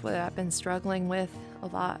think that's what I've been struggling with a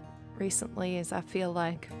lot recently, is I feel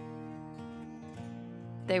like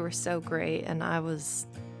they were so great and I was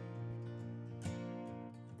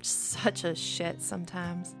such a shit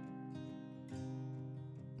sometimes.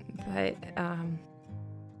 But,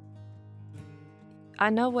 I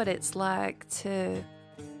know what it's like to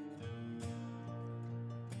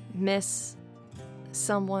miss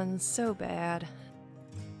someone so bad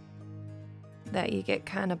that you get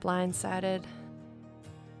kind of blindsided.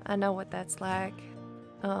 I know what that's like.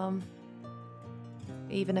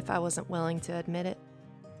 even if I wasn't willing to admit it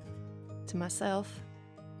to myself.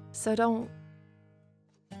 So don't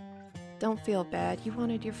feel bad. You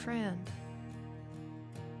wanted your friend.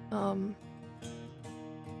 And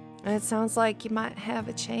it sounds like you might have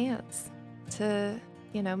a chance to,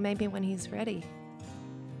 maybe when he's ready,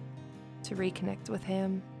 to reconnect with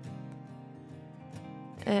him.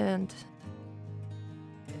 And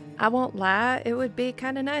I won't lie, it would be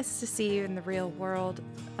kind of nice to see you in the real world.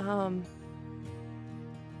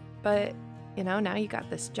 But, now you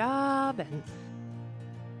got this job, and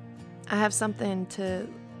I have something to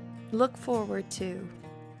look forward to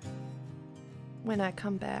when I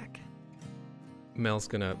come back. Mel's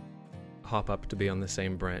gonna hop up to be on the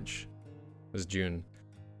same branch as June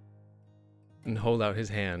and hold out his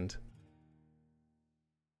hand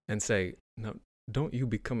and say, "Now, don't you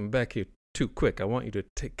be coming back here too quick. I want you to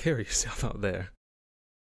take care of yourself out there."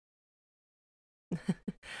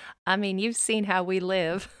 I mean, you've seen how we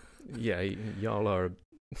live. Yeah, y'all are.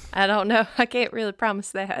 I don't know. I can't really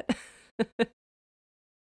promise that. It's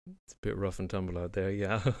a bit rough and tumble out there.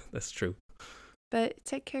 Yeah, that's true. But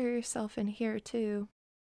take care of yourself in here too.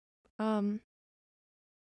 I'll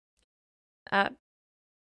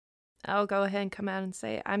go ahead and come out and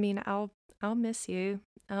say, I mean, I'll miss you.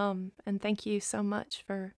 And thank you so much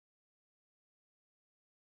for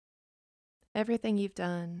everything you've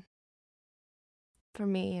done for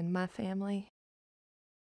me and my family.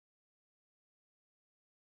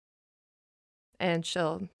 And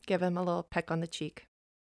she'll give him a little peck on the cheek.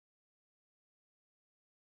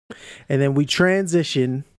 And then we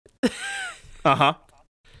transition Uh-huh.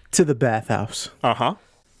 to the bathhouse. Uh-huh.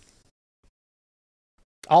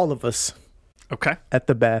 All of us Okay. at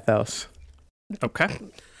the bathhouse. Okay.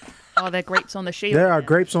 Are there grapes on the shield? There are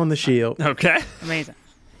grapes on the shield. Okay. Amazing.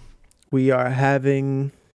 We are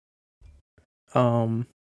having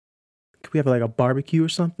could we have like a barbecue or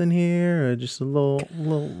something here, or just a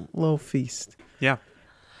little feast? Yeah.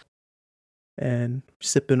 And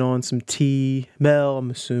sipping on some tea. Mel,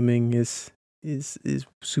 I'm assuming, is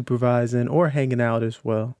supervising or hanging out as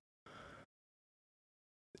well.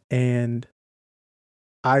 And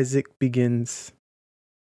Isaac begins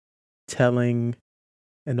telling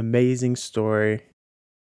an amazing story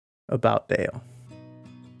about Dale,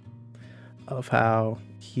 of how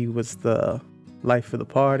he was the life of the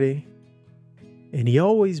party, and he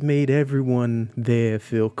always made everyone there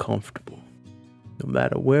feel comfortable, no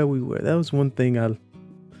matter where we were. That was one thing I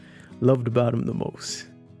loved about him the most.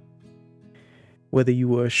 Whether you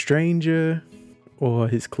were a stranger or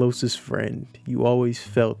his closest friend, you always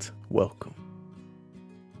felt welcome.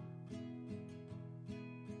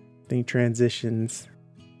 Then transitions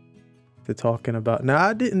to talking about, now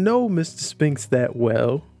I didn't know Mr. Spinks that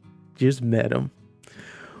well, just met him,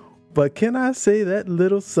 but can I say that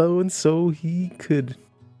little so-and-so, he could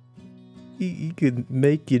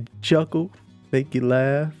make you chuckle, make you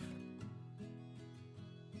laugh.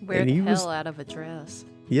 Wear And the he hell was- out of a dress.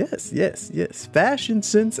 Yes. Fashion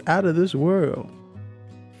sense out of this world.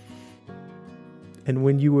 And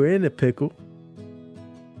when you were in a pickle,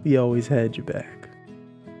 he always had your back.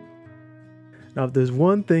 Now, if there's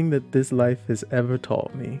one thing that this life has ever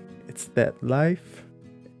taught me, it's that life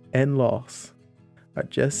and loss are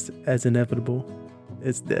just as inevitable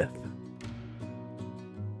as death.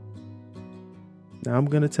 Now, I'm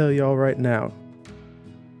going to tell y'all right now,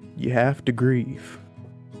 you have to grieve.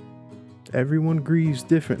 Everyone grieves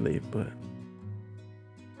differently, but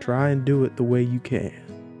try and do it the way you can.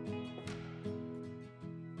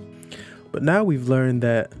 But now we've learned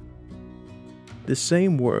that the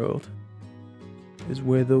same world is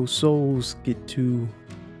where those souls get to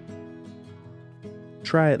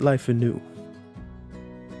try it life anew.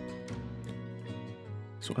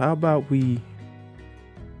 So how about we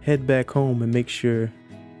head back home and make sure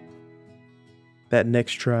that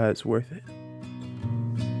next try is worth it?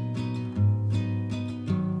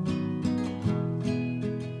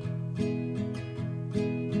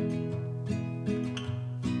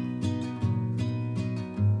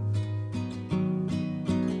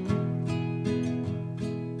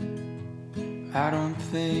 I don't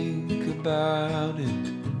think about it.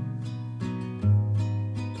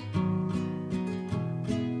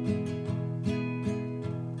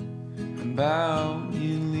 About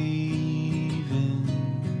you leaving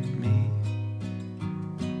me.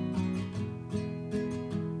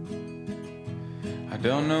 I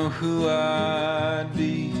don't know who I'd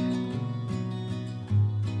be.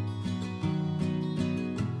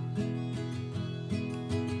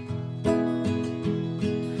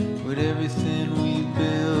 Would everything we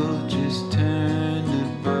built just turn to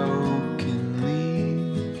broken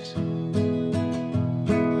leaves?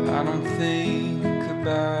 I don't think about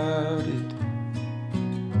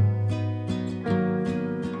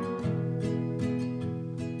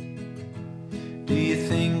Do you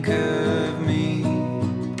think of me?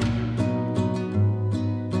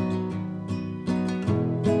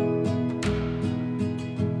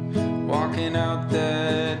 Walking out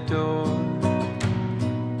that door,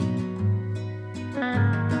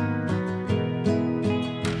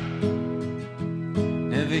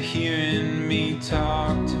 never hearing me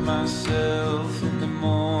talk to myself in the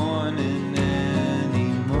morning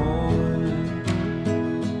anymore.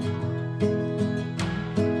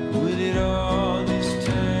 Would it all just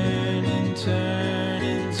turn and turn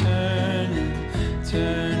and turn and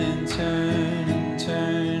turn and turn and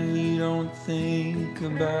turn? You don't think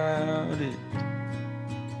about it.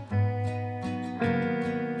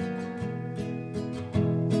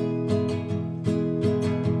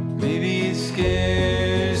 Maybe it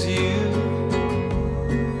scares you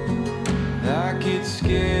like it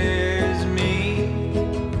scares me.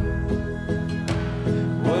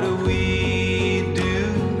 What do we do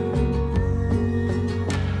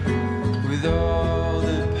with all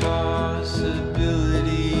the possibilities?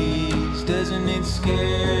 Doesn't it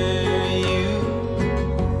scare you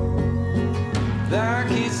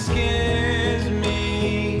like it scares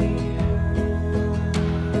me?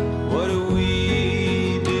 What do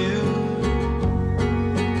we do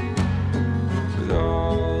with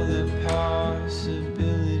all the possibilities?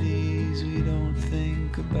 We don't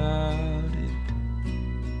think about it.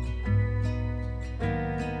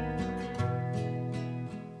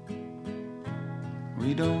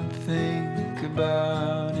 We don't think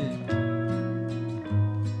about it.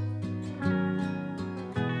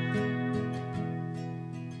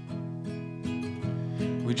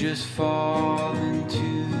 We just fall into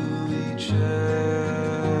each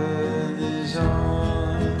other's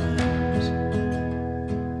arms,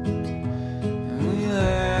 and we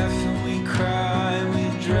laugh and we cry and we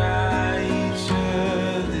dry each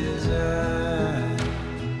other's eyes,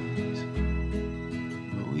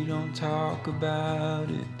 but we don't talk about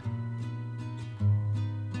it.